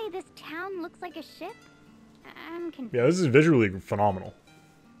should I say this town looks like a ship? I'm confused. Yeah, this is visually phenomenal.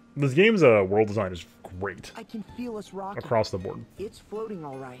 This game's world design is great. I can feel us rocking. Across the board. It's floating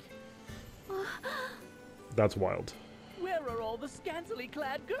all right. That's wild. Where are all the scantily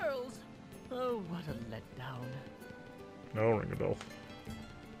clad girls? Oh, what a letdown. No, ring a bell.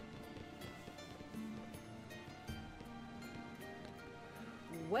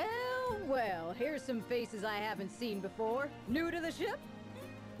 Well, well, here's some faces I haven't seen before. New to the ship?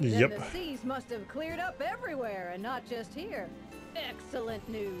 Then Yep. the seas must have cleared up everywhere and not just here. Excellent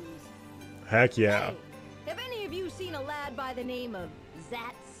news. Heck yeah. Hey, have any of you seen a lad by the name of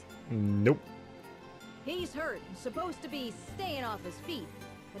Zatz? Nope. He's hurt and supposed to be staying off his feet,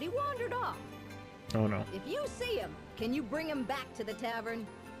 but he wandered off. Oh no. If you see him, can you bring him back to the tavern?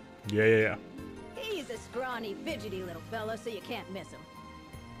 Yeah. He's a scrawny, fidgety little fella, so you can't miss him.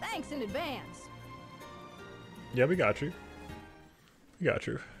 Thanks in advance. Yeah, we got you. We got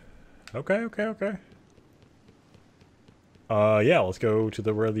you. Okay. Yeah, let's go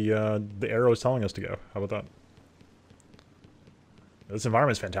to where the arrow is telling us to go. How about that? This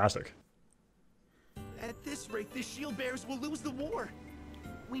environment's fantastic. At this rate, the shield bearers will lose the war.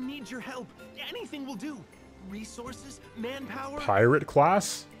 We need your help. Anything will do. Resources, manpower. Pirate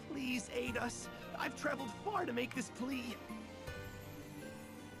class? Please aid us. I've traveled far to make this plea.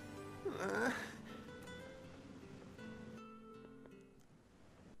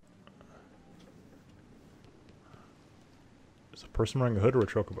 Is a person wearing a hood or a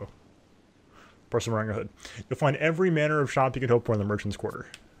chocobo? Person wearing a hood. You'll find every manner of shop you can hope for in the merchant's quarter.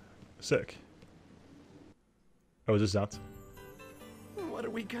 Sick. Oh, is this Zatz? What are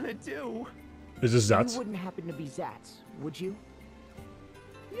we gonna do? Is this You Zatz? wouldn't happen to be Zatz, would you?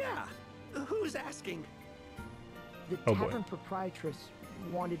 Yeah. Who's asking? The Oh, boy. tavern proprietress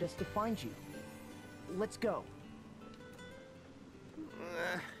wanted us to find you. Let's go.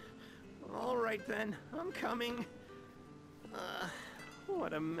 All right then. I'm coming.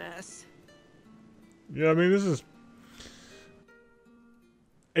 What a mess. Yeah, I mean, this is...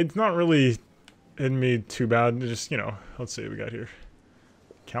 It's not really hitting me too bad. Just, you know, let's see what we got here.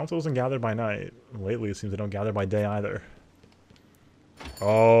 Council doesn't gather by night. Lately, it seems they don't gather by day either.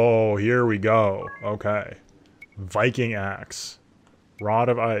 Oh, here we go. Okay. Viking axe. Rod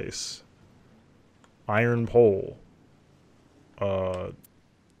of ice. Iron pole.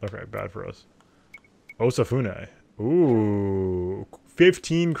 Okay, bad for us. Osafune. Ooh.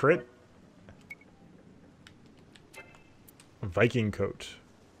 15 crit. Viking coat.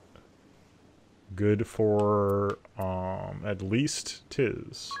 Good for, at least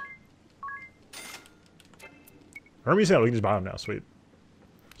tis. Hermes said we can just buy them now, sweet.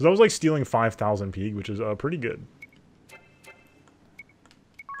 So that was like stealing 5,000 peak, which is, pretty good.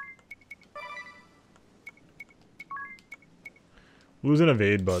 Losing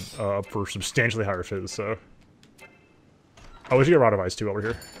evade, but up for substantially higher fizz, so. Oh, we should get Rod of Ice too over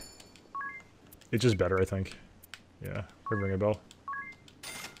here. It's just better, I think. Yeah, ring a bell.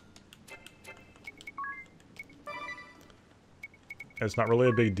 It's not really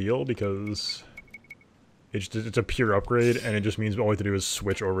a big deal because it's a pure upgrade, and it just means all we have to do is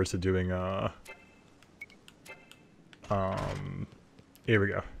switch over to doing, here we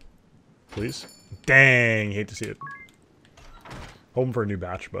go. Please. Dang, hate to see it. Hoping for a new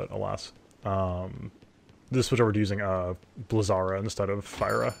batch, but alas. Just switch over to using, Blizzara instead of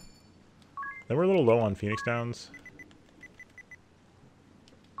Fyra. Then we're a little low on Phoenix Downs.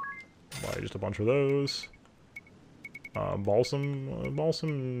 Buy just a bunch of those.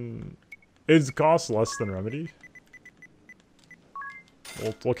 Balsam, it costs less than Remedy.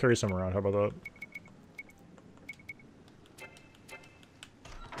 We'll carry some around, how about that?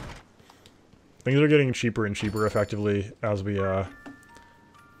 Things are getting cheaper and cheaper effectively as we,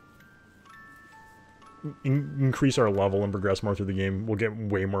 increase our level and progress more through the game. We'll get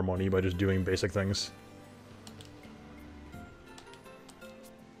way more money by just doing basic things.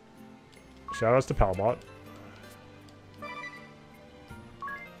 Shoutouts to Palbot.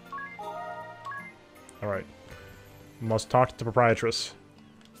 Alright. Must talk to the proprietress.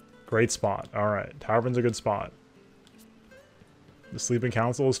 Great spot. Alright. Tavern's a good spot. The Sleeping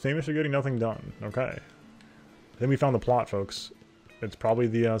Council is famous for getting nothing done. Okay. I think we found the plot, folks. It's probably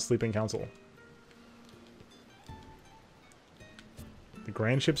the Sleeping Council. The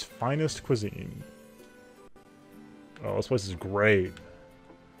Grandship's finest cuisine. Oh, this place is great.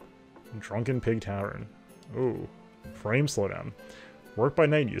 Drunken Pig Tavern. Ooh. Frame slowdown. Work by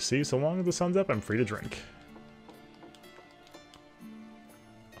night, you see. So long as the sun's up, I'm free to drink.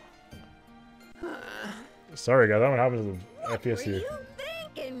 Sorry, guys. That what happens to the FPS What were you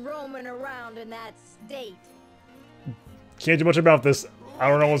thinking roaming around in that state? Can't do much about this. I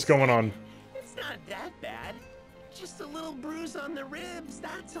don't know what's going on. It's not that bad. Just a little bruise on the ribs,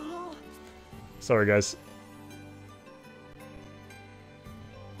 that's all. Sorry, guys.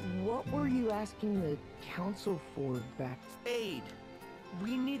 What were you asking the council for back? Aid.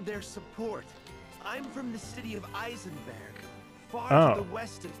 We need their support. I'm from the city of Eisenberg, far to the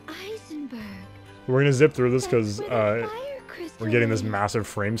west of Eisenberg. We're gonna zip through this because Fire we're getting this massive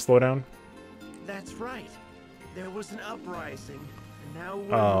frame slowdown. That's right. There was an uprising, and now we're in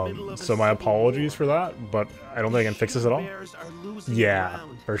the middle of So a my civil apologies war. for that, but I don't think I can fix this at all. Bears are losing Yeah,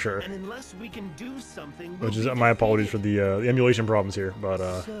 ground, for sure. And unless we can do something, Which we'll is be my apologies for defeated. the emulation problems here, but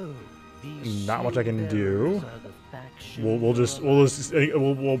So, these not much I can shield do. bearers are the faction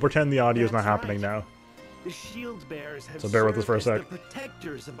we'll pretend the audio is not That's happening right. now. The shield bearers have So bear with us for a served as sec. the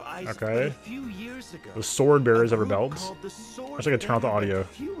protectors of Eisenberg Okay. a few years ago. The sword bearers A have group rebelled. called the Sword Actually, I can turn off the Bearers, audio.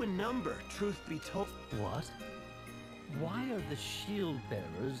 Few in number, truth be told. What? Why are the shield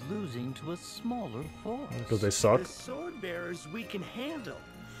bearers losing to a smaller force? Because they suck. The sword bearers we can handle,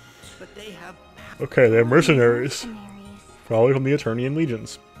 but they have Okay, they have mercenaries. Mercenaries. Probably from the Eternian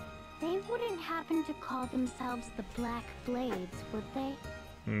Legions. They wouldn't happen to call themselves the Black Blades, would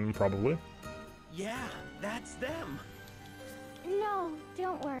they? Probably. Yeah, that's them. No,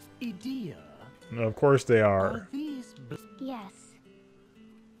 don't worry. Idea. No, of course they Are are. these Yes.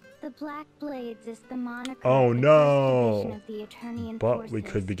 The Black Blades is the moniker Oh, of the no. first division of the Eternian But forces. we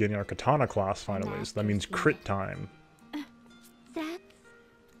could be getting our katana class finally, so that means crit time. That's...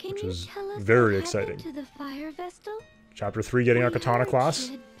 Can Which you is tell us very what exciting. happened to the fire vestal? Chapter 3 getting our We katana heard class.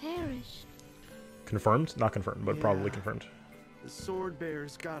 she had perished. Confirmed? Not confirmed, but probably Yeah. confirmed. The sword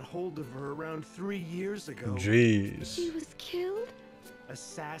bearers got hold of her around 3 years ago. Jeez. She was killed?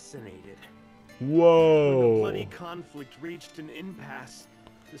 Assassinated. When the Whoa. bloody conflict reached an impasse,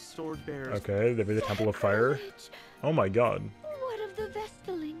 the sword bearers. Okay, they made the Temple of Fire. Sacrilege! Oh my god. What of the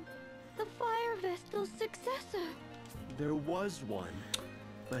Vestaling? The fire vestal's successor? There was one,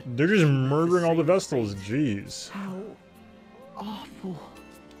 but They're just she met murdering all the same Vestals. fate. Jeez. How awful.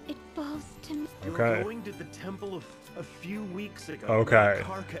 It falls to me. We Okay. were going to the temple a few weeks ago. Okay.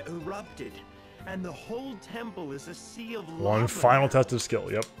 When Karka erupted, and the whole temple is a sea of lava. One final now. test of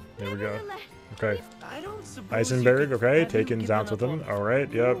skill. Yep. There we go. Nevertheless, Okay. I don't suppose Eisenberg, you could- okay. have you Taking given Zats with up him. on-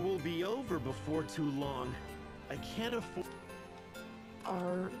 Alright, The yep. war will be over before too long. I can't afford.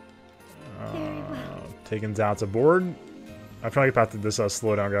 Are very well. Taking Zats aboard. I'm trying to get past this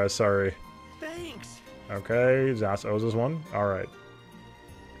slowdown, guys. Sorry. Thanks. Okay, Zats owes us one. Alright.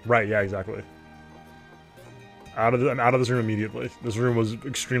 Right, yeah, exactly. I'm out of this room immediately. This room was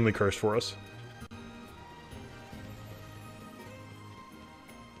extremely cursed for us.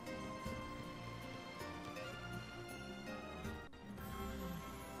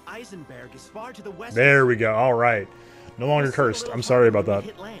 Eisenberg is far to the west. There we go. Alright. No longer Just a cursed. little I'm sorry harder about when that.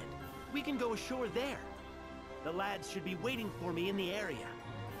 we hit land. We can go ashore there. The lads should be waiting for me in the area.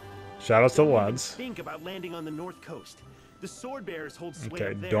 Shoutouts to the Don't even lads. think about landing on the north coast. The sword bearers hold sway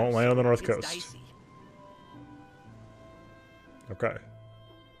Okay, up there, don't land on the north it's coast. dicey. Okay.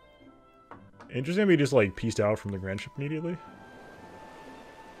 Interesting we just like pieced out from the Grandship immediately.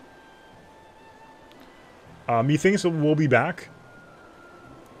 Methinks we'll be back.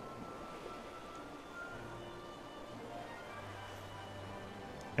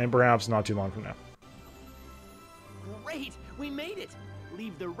 And perhaps not too long from now. Great! We made it!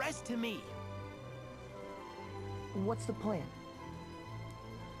 Leave the rest to me. What's the plan?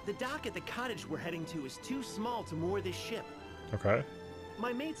 The dock at the cottage we're heading to is too small to moor this ship. Okay.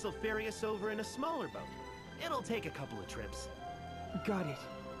 My mates will ferry us over in a smaller boat. It'll take a couple of trips. Got it.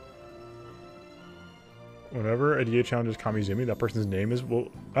 Whenever a DA challenges Kamizumi, that person's name is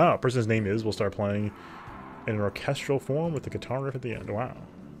will start playing in an orchestral form with the guitar riff at the end. Wow.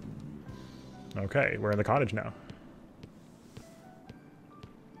 Okay, we're in the cottage now.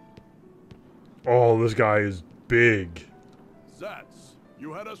 Oh, this guy is big. Zats,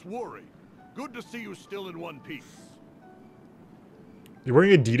 you had us worried. Good to see you still in one piece. You're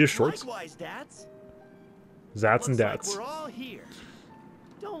wearing Adidas shorts? Likewise, Dats. Zats and Looks like Dats. we're all here.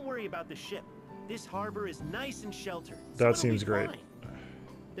 Don't worry about the ship. This harbor is nice and sheltered. So That it'll seems be great. fine.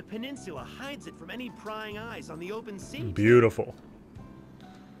 The peninsula hides it from any prying eyes on the open sea. Beautiful.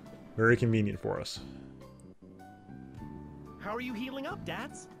 Very convenient for us. How are you healing up,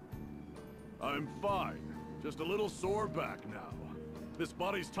 Dats? I'm fine. Just a little sore back now. This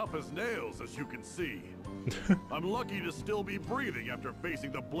body's tough as nails, as you can see. I'm lucky to still be breathing after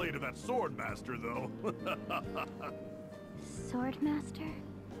facing the blade of that sword master, though. Swordmaster?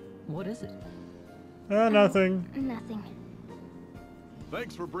 What is it? Nothing. Nothing.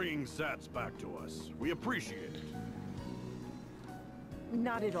 Thanks for bringing Zats back to us. We appreciate it.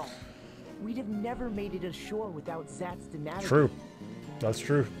 Not at all. We'd have never made it ashore without Zats to navigate. True. That's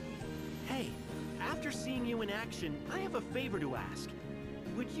true. Hey, after seeing you in action, I have a favor to ask.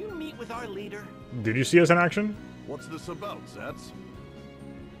 Would you meet with our leader? Did you see us in action? What's this about, Zats?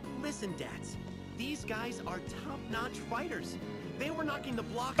 Listen, Dats. These guys are top-notch fighters. They were knocking the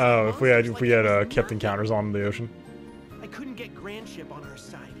blocks. Oh, off if we had monsters like it was kept nothing. encounters on the ocean. I couldn't get Grandship on our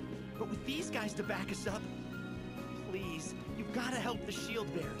side, but with these guys to back us up, please, you've got to help the shield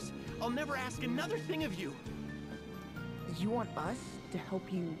bearers. I'll never ask another thing of you. You want us to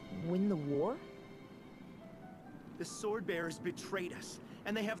help you win the war? The sword bearers betrayed us,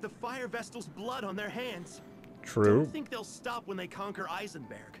 and they have the Fire Vestal's blood on their hands. True. Don't think they'll stop when they conquer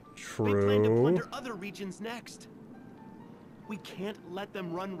Eisenberg. True. They plan to plunder other regions next. We can't let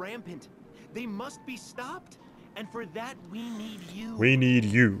them run rampant. They must be stopped, and for that we need you. We need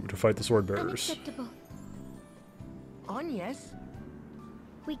you to fight the sword bearers. Unacceptable. Agnes?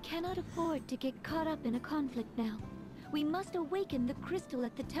 We cannot afford to get caught up in a conflict now. We must awaken the crystal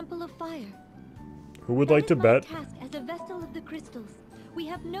at the Temple of Fire. Who would like to bet? That is my task as a Vestal of the crystals. We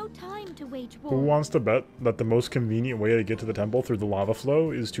have no time to wage war. Who wants to bet that the most convenient way to get to the temple through the lava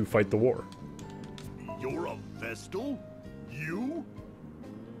flow is to fight the war? You're a Vestal? You?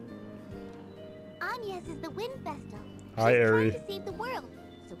 Agnes is the Wind Vestal. Hi, She's Aerie. trying to save the world,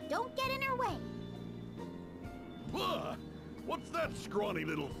 so don't get in her way. Ugh, what's that scrawny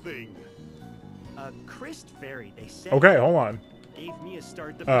little thing? A Christ fairy, they said. Okay, hold on. Gave me a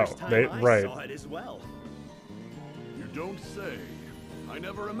start the Oh, first time I right. saw it as well. You don't say. I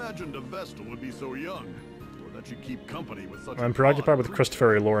never imagined a Vestal would be so young, or that you'd keep company with such I'm an preoccupied odd with creature. Christ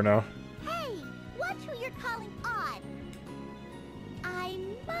Fairy lore now. Hey, watch who you're calling odd. I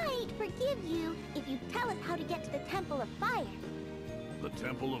might forgive you if you tell us how to get to the Temple of Fire. The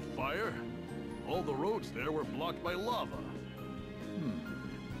Temple of Fire? All the roads there were blocked by lava.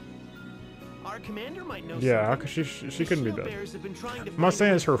 Our commander might know Yeah, something. because she The couldn't be shield dead. bearers have been trying to I'm not find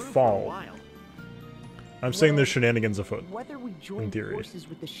saying a it's her way through for a fault. while. I'm saying Well, there's shenanigans afoot. Whether we join theory. forces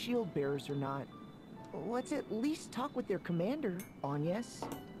with the shield bearers or not, let's at least talk with their commander, Agnes.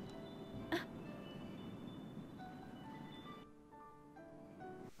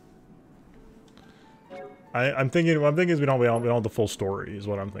 I'm thinking. What I'm thinking is we don't have the full story. Is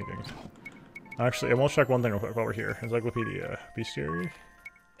what I'm thinking. Actually, I will check one thing real quick while we're here. Encyclopedia, bestiary.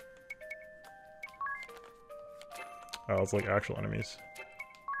 Oh, it's like actual enemies.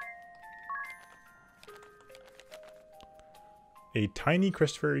 A tiny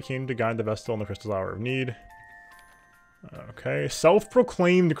Christ Fairy came to guide the Vestal in the Crystal's hour of need. Okay,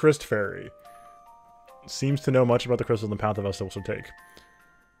 self-proclaimed Christ Fairy. Seems to know much about the crystal and the path the Vestal should take.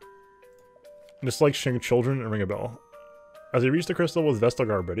 Just like children and ring a bell. As he reached the crystal with Vestal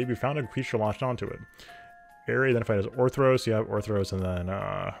guard ready, we found a creature latched onto it. area identified as Orthros. You have Orthros and then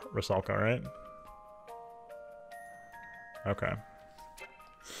Rusalka, right? Okay.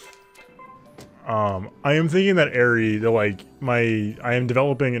 I am thinking that area, like, I am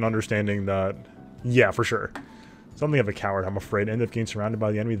developing an understanding that, yeah, for sure. Something of a coward, I'm afraid. I ended up getting surrounded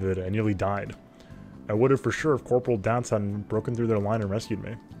by the enemy that I nearly died. I would have for sure if Corporal Dance hadn't broken through their line and rescued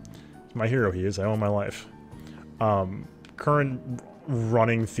me. He's my hero, he is. I owe him my life. Current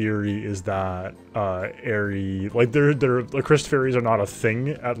running theory is that like the Christ fairies are not a thing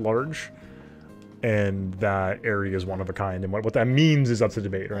at large, and that Aerie is one of a kind, and what that means is up to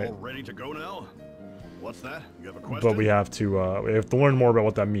debate, right? All ready to go now? What's that? You have a question? But we have to learn more about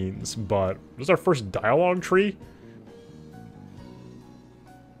what that means. But this is our first dialogue tree.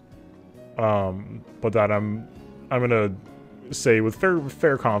 But that I'm gonna say with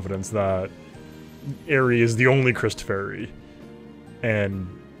fair confidence that Aerie is the only Christ fairy, and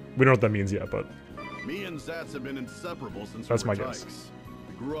we don't know what that means yet. But me and Zats have been inseparable since that's we were my guess. tykes.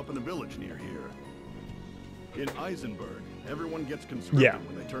 We grew up in a village near here. In Eisenberg, everyone gets conscripted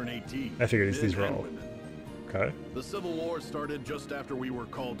when they turn 18. I figured these were all. Okay. The Civil War started just after we were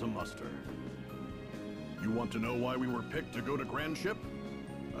called to muster. You want to know why we were picked to go to Grandship?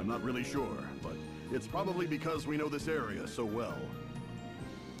 I'm not really sure, but it's probably because we know this area so well.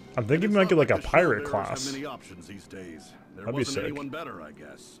 I'm thinking we might get like a pirate Have class. many options these days. There That'd be wasn't sick. anyone better, I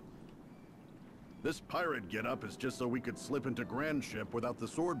guess. This pirate getup is just so we could slip into Grandship without the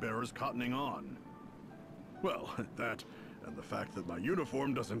sword bearers cottoning on. Well, that and the fact that my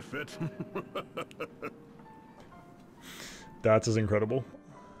uniform doesn't fit. That's as incredible.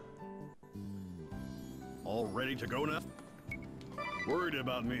 All ready to go now? Worried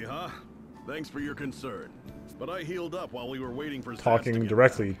about me, huh? Thanks for your concern. But I healed up while we were waiting for Zats Talking to get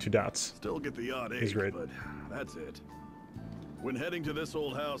directly back. to Dats. Still get the odd He's ache, great. but that's it. When heading to this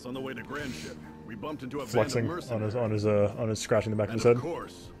old house on the way to Grandship, we bumped into a Flexing band of mercenaries. on his scratching the back of his And head. of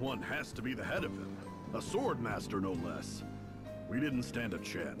course, one has to be the head of them. A sword master, no less. We didn't stand a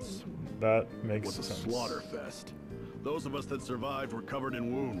chance. That makes It was a sense. slaughter fest. Those of us that survived were covered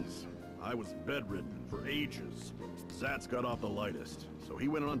in wounds. I was bedridden for ages. Zats got off the lightest, so he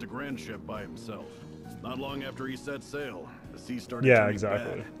went on to Grandship by himself. Not long after he set sail, the sea started turning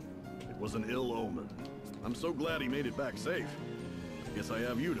exactly. bad. It was an ill omen. I'm so glad he made it back safe. Guess I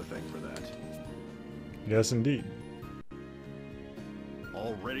have you to thank for that. Yes, indeed.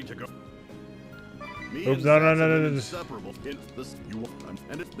 All ready to go? Me Oops, and no, Zats no, have no, been no, no. inseparable in this. You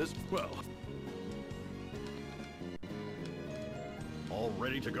and it this well. All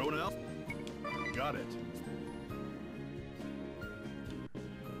ready to go now? Got it.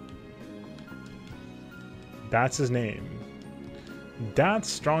 That's his name. That's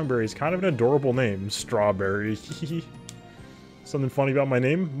Strongberry is kind of an adorable name. Strawberry. Something funny about my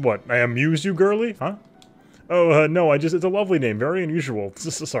name? What, I amused you, girly? Huh? Oh, no, it's a lovely name. Very unusual.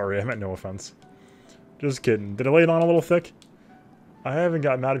 Sorry, I meant no offense. Just kidding. Did I lay it on a little thick? I haven't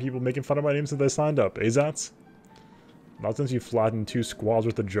got mad at people making fun of my name since I signed up. Zats? Not since you flattened 2 squads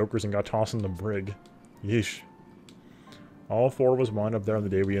worth of jokers and got tossed in the brig. Yeesh. All 4 of us wound up there on the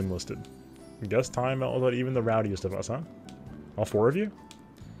day we enlisted. Guess time outlawed even the rowdiest of us, huh? All 4 of you?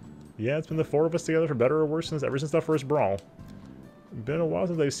 Yeah, it's been the 4 of us together for better or worse ever since that first brawl. Been a while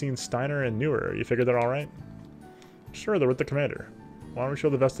since I've seen Steiner and Newer. You figured they're alright? Sure, they're with the commander. Why don't we show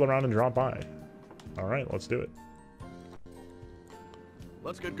the Vestal around and drop by? Alright, let's do it.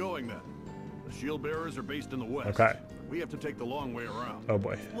 Let's get going then. The shield bearers are based in the west. Okay. We have to take the long way around. Oh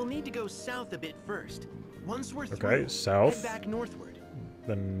boy. We'll need to go south a bit first. Once we're Okay, through, south. head back northward.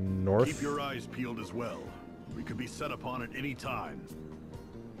 Then north. Keep your eyes peeled as well. We could be set upon at any time.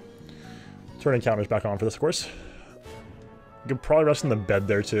 Turning counters back on for this, of course. You could probably rest in the bed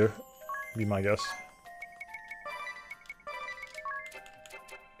there too. Be my guess.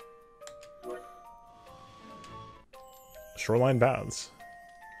 Shoreline baths.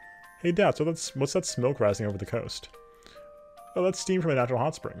 Hey Dad, so what's that smoke rising over the coast? Oh, that's steam from a natural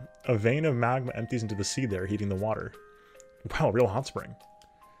hot spring. A vein of magma empties into the sea there, heating the water. Wow, a real hot spring.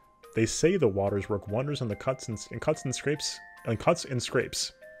 They say the waters work wonders on the cuts and scrapes. My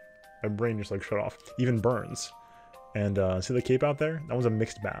brain just like shut off. Even burns. And see the cape out there? That was a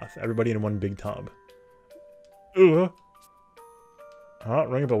mixed bath. Everybody in one big tub. Ooh. Huh?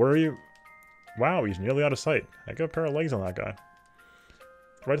 Ring a bell. Where are you? Wow, he's nearly out of sight. I got a pair of legs on that guy.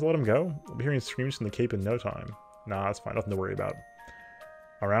 Right to let him go? We'll be hearing screams from the cape in no time. Nah, that's fine. Nothing to worry about.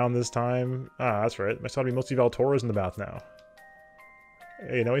 Around this time... Ah, that's right. I saw to be mostly Valtoras in the bath now.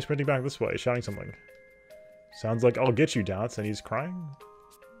 Hey, now he's sprinting back this way, shouting something. Sounds like I'll get you, Doubts, and he's crying?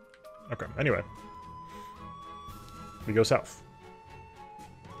 Okay, anyway. We go south.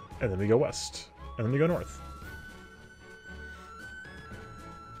 And then we go west. And then we go north.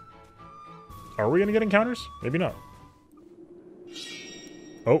 Are we gonna get encounters? Maybe not.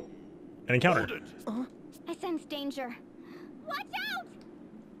 Oh, an encounter. I sense danger. Watch out!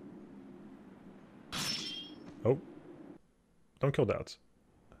 Oh. Don't kill Doubts.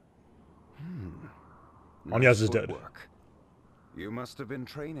 Anyaz is dead. Footwork. You must have been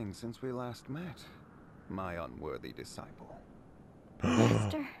training since we last met, my unworthy disciple.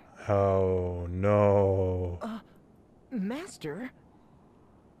 Master. Oh, no. Master?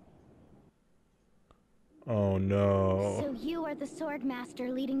 Oh, no. So you are the sword master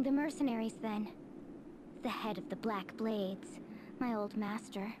leading the mercenaries then? The head of the Black Blades, my old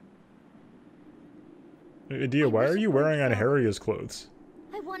master. Adia, why are you wearing Anheria's clothes?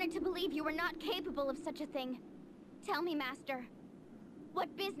 I wanted to believe you were not capable of such a thing. Tell me, master.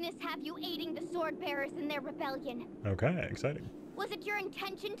 What business have you aiding the sword bearers in their rebellion? Okay, exciting. Was it your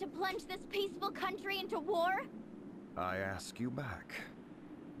intention to plunge this peaceful country into war? I ask you back.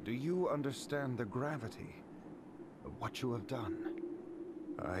 Do you understand the gravity of what you have done?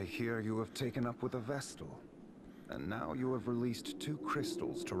 I hear you have taken up with a Vestal, and now you have released 2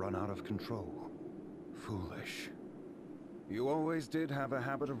 crystals to run out of control. Foolish. You always did have a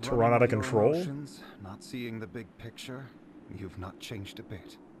habit of run out of control? Emotions, not seeing the big picture. You've not changed a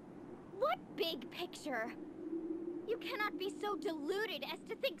bit. What big picture? You cannot be so deluded as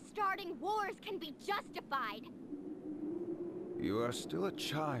to think starting wars can be justified. You are still a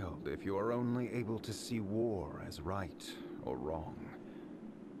child if you are only able to see war as right or wrong.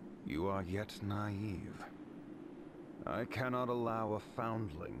 You are yet naive. I cannot allow a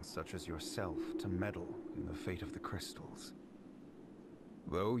foundling such as yourself to meddle in the fate of the crystals.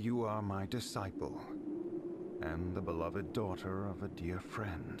 Though you are my disciple, and the beloved daughter of a dear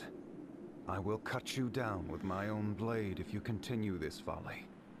friend, I will cut you down with my own blade if you continue this folly,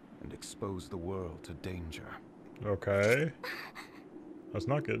 and expose the world to danger. Okay. That's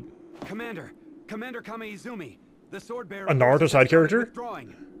not good. Commander Kame-Izumi, the sword bearer. A Naruto side character?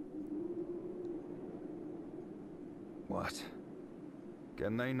 Withdrawing. What?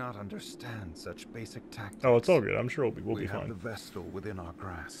 Can they not understand such basic tactics? Oh, it's all good. I'm sure we'll be We have fine. the Vestal within our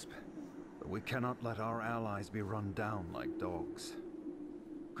grasp, but we cannot let our allies be run down like dogs.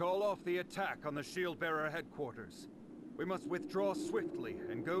 Call off the attack on the shield bearer headquarters. We must withdraw swiftly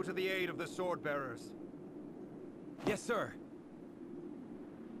and go to the aid of the sword bearers. Yes, sir.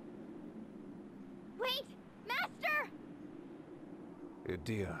 Wait! Master!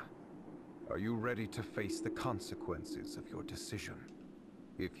 Idia, are you ready to face the consequences of your decision?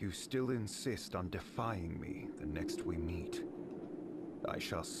 If you still insist on defying me the next we meet, I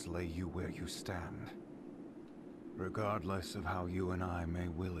shall slay you where you stand. Regardless of how you and I may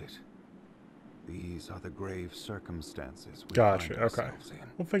will it, these are the grave circumstances we Gotcha, find okay. ourselves in.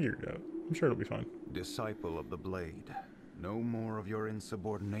 We'll figure it out. I'm sure it'll be fine. Disciple of the Blade, no more of your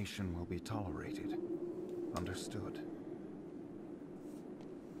insubordination will be tolerated. Understood?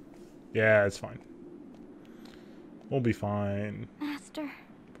 Yeah, it's fine. We'll be fine. Master.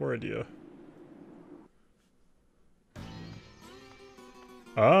 Poor idea.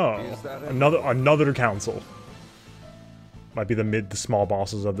 Oh, another council. Might be the mid to small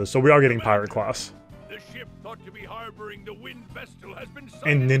bosses of this. So we are getting pirate class. The ship thought to be harboring the Wind Vestal has been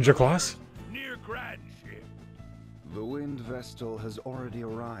And ninja class? Near Grandship. The Wind Vestal has already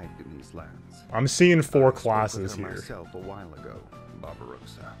arrived in these lands. I'm seeing 4 I spoke classes with her here. myself a while ago,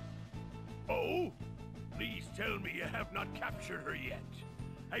 Barbarossa. Oh? Please tell me you have not captured her yet.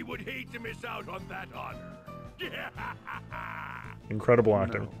 I would hate to miss out on that honor. Incredible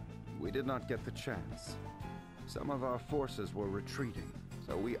acting. No, we did not get the chance. Some of our forces were retreating,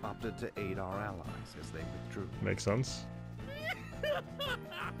 so we opted to aid our allies as they withdrew. Makes sense.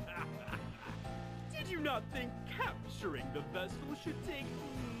 Did you not think capturing the vessel should take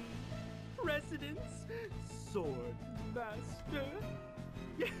precedence, sword master?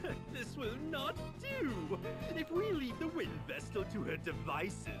 This will not do. If we leave the Wind Vestal to her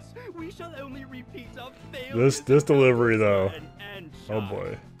devices, we shall only repeat our failures. This delivery though. And Oh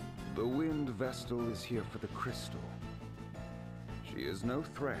boy. The Wind Vestal is here for the crystal. She is no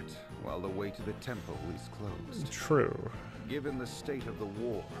threat while the way to the temple is closed. True. Given the state of the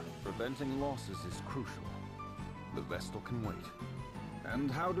war, preventing losses is crucial. The Vestal can wait. And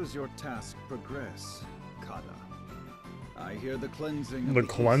how does your task progress, Kada? I hear the cleansing of The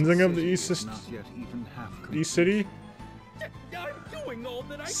cleansing of the East East City is not yet even half complete. East City? I'm doing all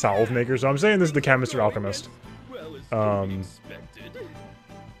that I Salve maker. So I'm saying this is the chemist or alchemist. expected.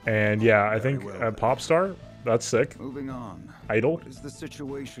 And yeah, I think Pop Star. That's sick. Moving on. Idol. What is the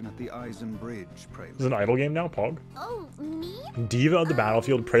situation at the Eisen Bridge, Prelude? This is an idle game now, Pog. Oh, me? Diva of the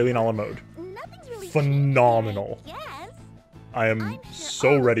Battlefield, Praline a la mode. Nothing's really Phenomenal. Yes. I am I'm sure so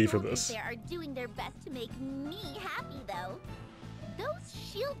all the ready for soldiers this. there are doing their best to make me happy, though. Those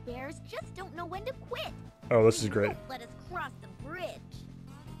shield bearers just don't know when to quit. Oh, this is They great. won't let us cross the bridge.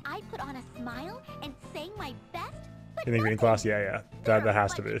 I put on a smile and sang my best. But In the green nothing. class, yeah. They're That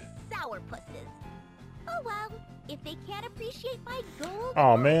has a to be. bunch of sourpusses. Oh well, if they can't appreciate my gold,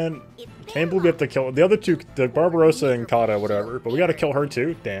 Oh man, it's can't believe we have to kill the other two, the Barbarossa and Kata, whatever. But we gotta kill her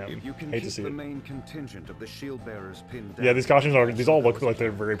too. Damn, If you can hate to keep see the it. main contingent of the shield bearers pinned down. Yeah, these costumes are. These all look like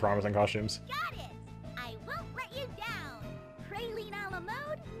they're very promising costumes. got it. I won't let you down. Praline a la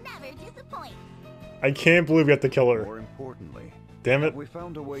mode never disappoints. I can't believe we have to kill her. More importantly, Damn it. we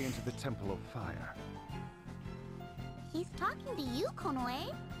found a way into the Temple of Fire. He's talking to you,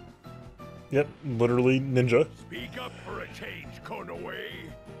 Konoe. Yep, literally ninja. Speak up for a change, Konoe.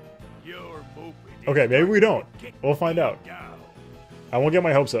 You're moping. Okay, maybe we don't. We'll find out. Down. I won't get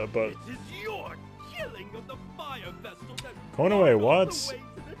my hopes up, but It is your killing of the fire vessel that Konoe, brought what? us the way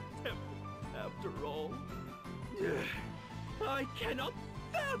to the temple, after all. I cannot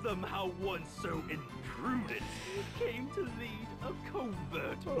fathom how one so imprudent came to lead a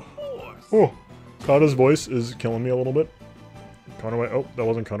covert force. Oh, Kata's voice is killing me a little bit. Konoe. Oh, that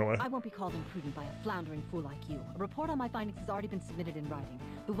wasn't Konoe. I won't be called imprudent by a floundering fool like you. A report on my findings has already been submitted in writing.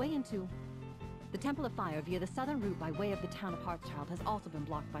 The way into the Temple of Fire via the southern route by way of the town of Hearthchild has also been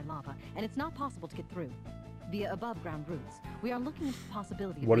blocked by lava, and it's not possible to get through. Via above-ground routes, we are looking into the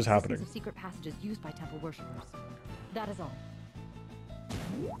possibility What of is the existence happening? of secret passages used by temple worshippers. That is all.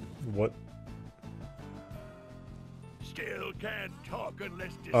 What? Still can't talk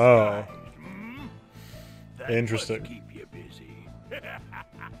unless disguised. Oh. Hmm? That Interesting. must keep you busy.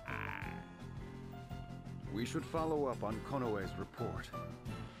 We should follow up on Konoe's report.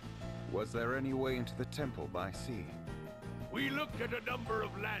 Was there any way into the temple by sea? We looked at a number of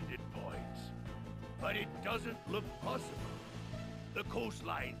landing points, but it doesn't look possible. The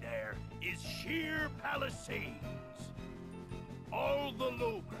coastline there is sheer palisades. All the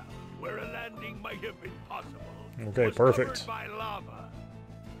low ground where a landing might have been possible Okay, was perfect. covered by lava.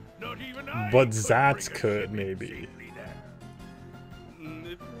 Not even I But could Zats bring a could, ship in maybe. safely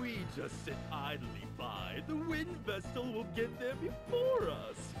there. If we just sit idly by, the wind vessel will get there before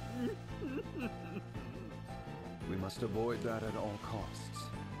us. We must avoid that at all costs.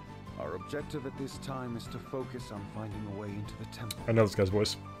 Our objective at this time is to focus on finding a way into the temple. I know this guy's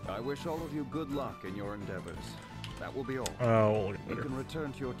voice. I wish all of you good luck in your endeavors. That will be all. Oh, You can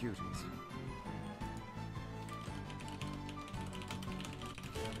return to your duties.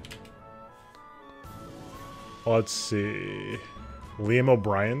 let's see. Liam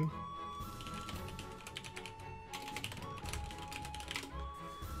O'Brien.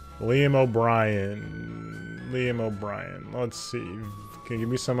 Liam O'Brien. Let's see. Can you give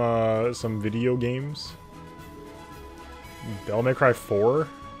me some video games? Devil May Cry 4.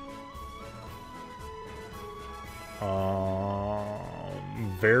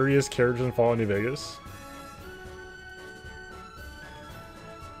 Various characters in Fallout New Vegas.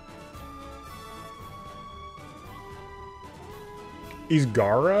 He's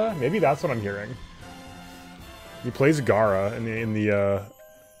Gara? Maybe that's what I'm hearing. He plays Gara in the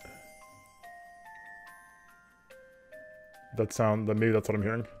maybe that's what I'm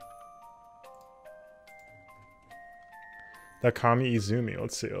hearing. That Kami Izumi.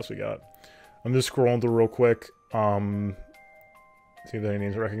 Let's see what else we got. I'm just scrolling through real quick. See if there are any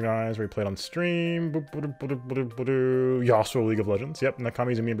names I recognize. Where he played on stream. Yasuo League of Legends. Yep,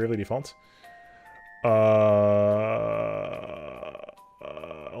 Nakami Izumi and Bravely Default.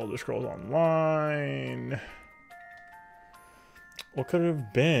 Elder Scrolls Online. What could it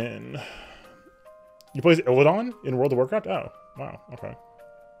have been? He plays Illidan in World of Warcraft? Oh, wow, okay.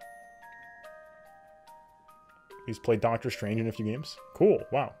 He's played Doctor Strange in a few games. Cool,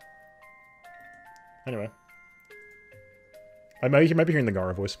 wow. Anyway. He might be hearing the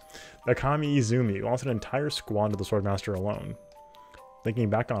Gara voice. Nakami Izumi lost an entire squad to the Swordmaster alone. Thinking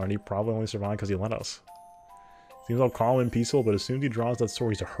back on it, he probably only survived because he let us. Seems all calm and peaceful, but as soon as he draws that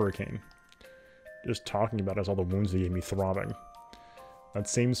sword, he's a hurricane. Just talking about it has all the wounds he gave me throbbing. That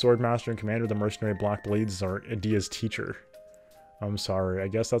same Swordmaster and commander of the mercenary Black Blades are Adia's teacher. I'm sorry, I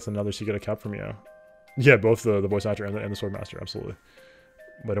guess that's another secret I kept from you. Yeah, both the voice actor and the Swordmaster, absolutely.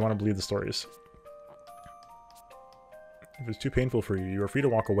 But I want to believe the stories. If it's too painful for you, you are free to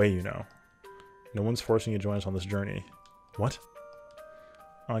walk away, you know. No one's forcing you to join us on this journey. What?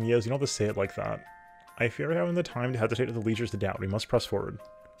 Yes, you don't have to say it like that. I fear we haven't the time to hesitate at the leisure to doubt. We must press forward.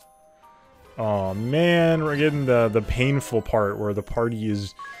 Oh man, we're getting the painful part where the party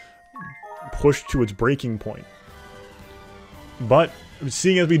is pushed to its breaking point. But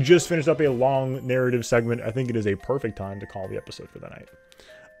seeing as we just finished up a long narrative segment, I think it is a perfect time to call the episode for the night.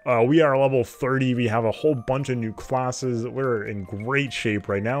 We are level 30. We have a whole bunch of new classes. We're in great shape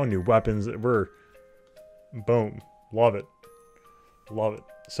right now. New weapons. We're... boom. Love it. Love it.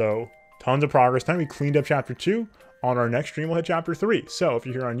 So, tons of progress. Time we cleaned up Chapter 2. On our next stream, we'll hit Chapter 3. So, if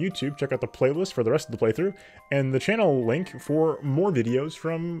you're here on YouTube, check out the playlist for the rest of the playthrough. And the channel link for more videos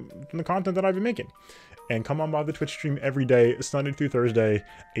from the content that I've been making. And come on by the Twitch stream every day, Sunday through Thursday,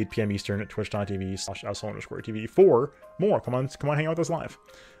 8 p.m. Eastern at twitch.tv/SL_TV for more. Come on, hang out with us live.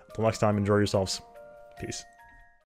 Until next time, enjoy yourselves. Peace.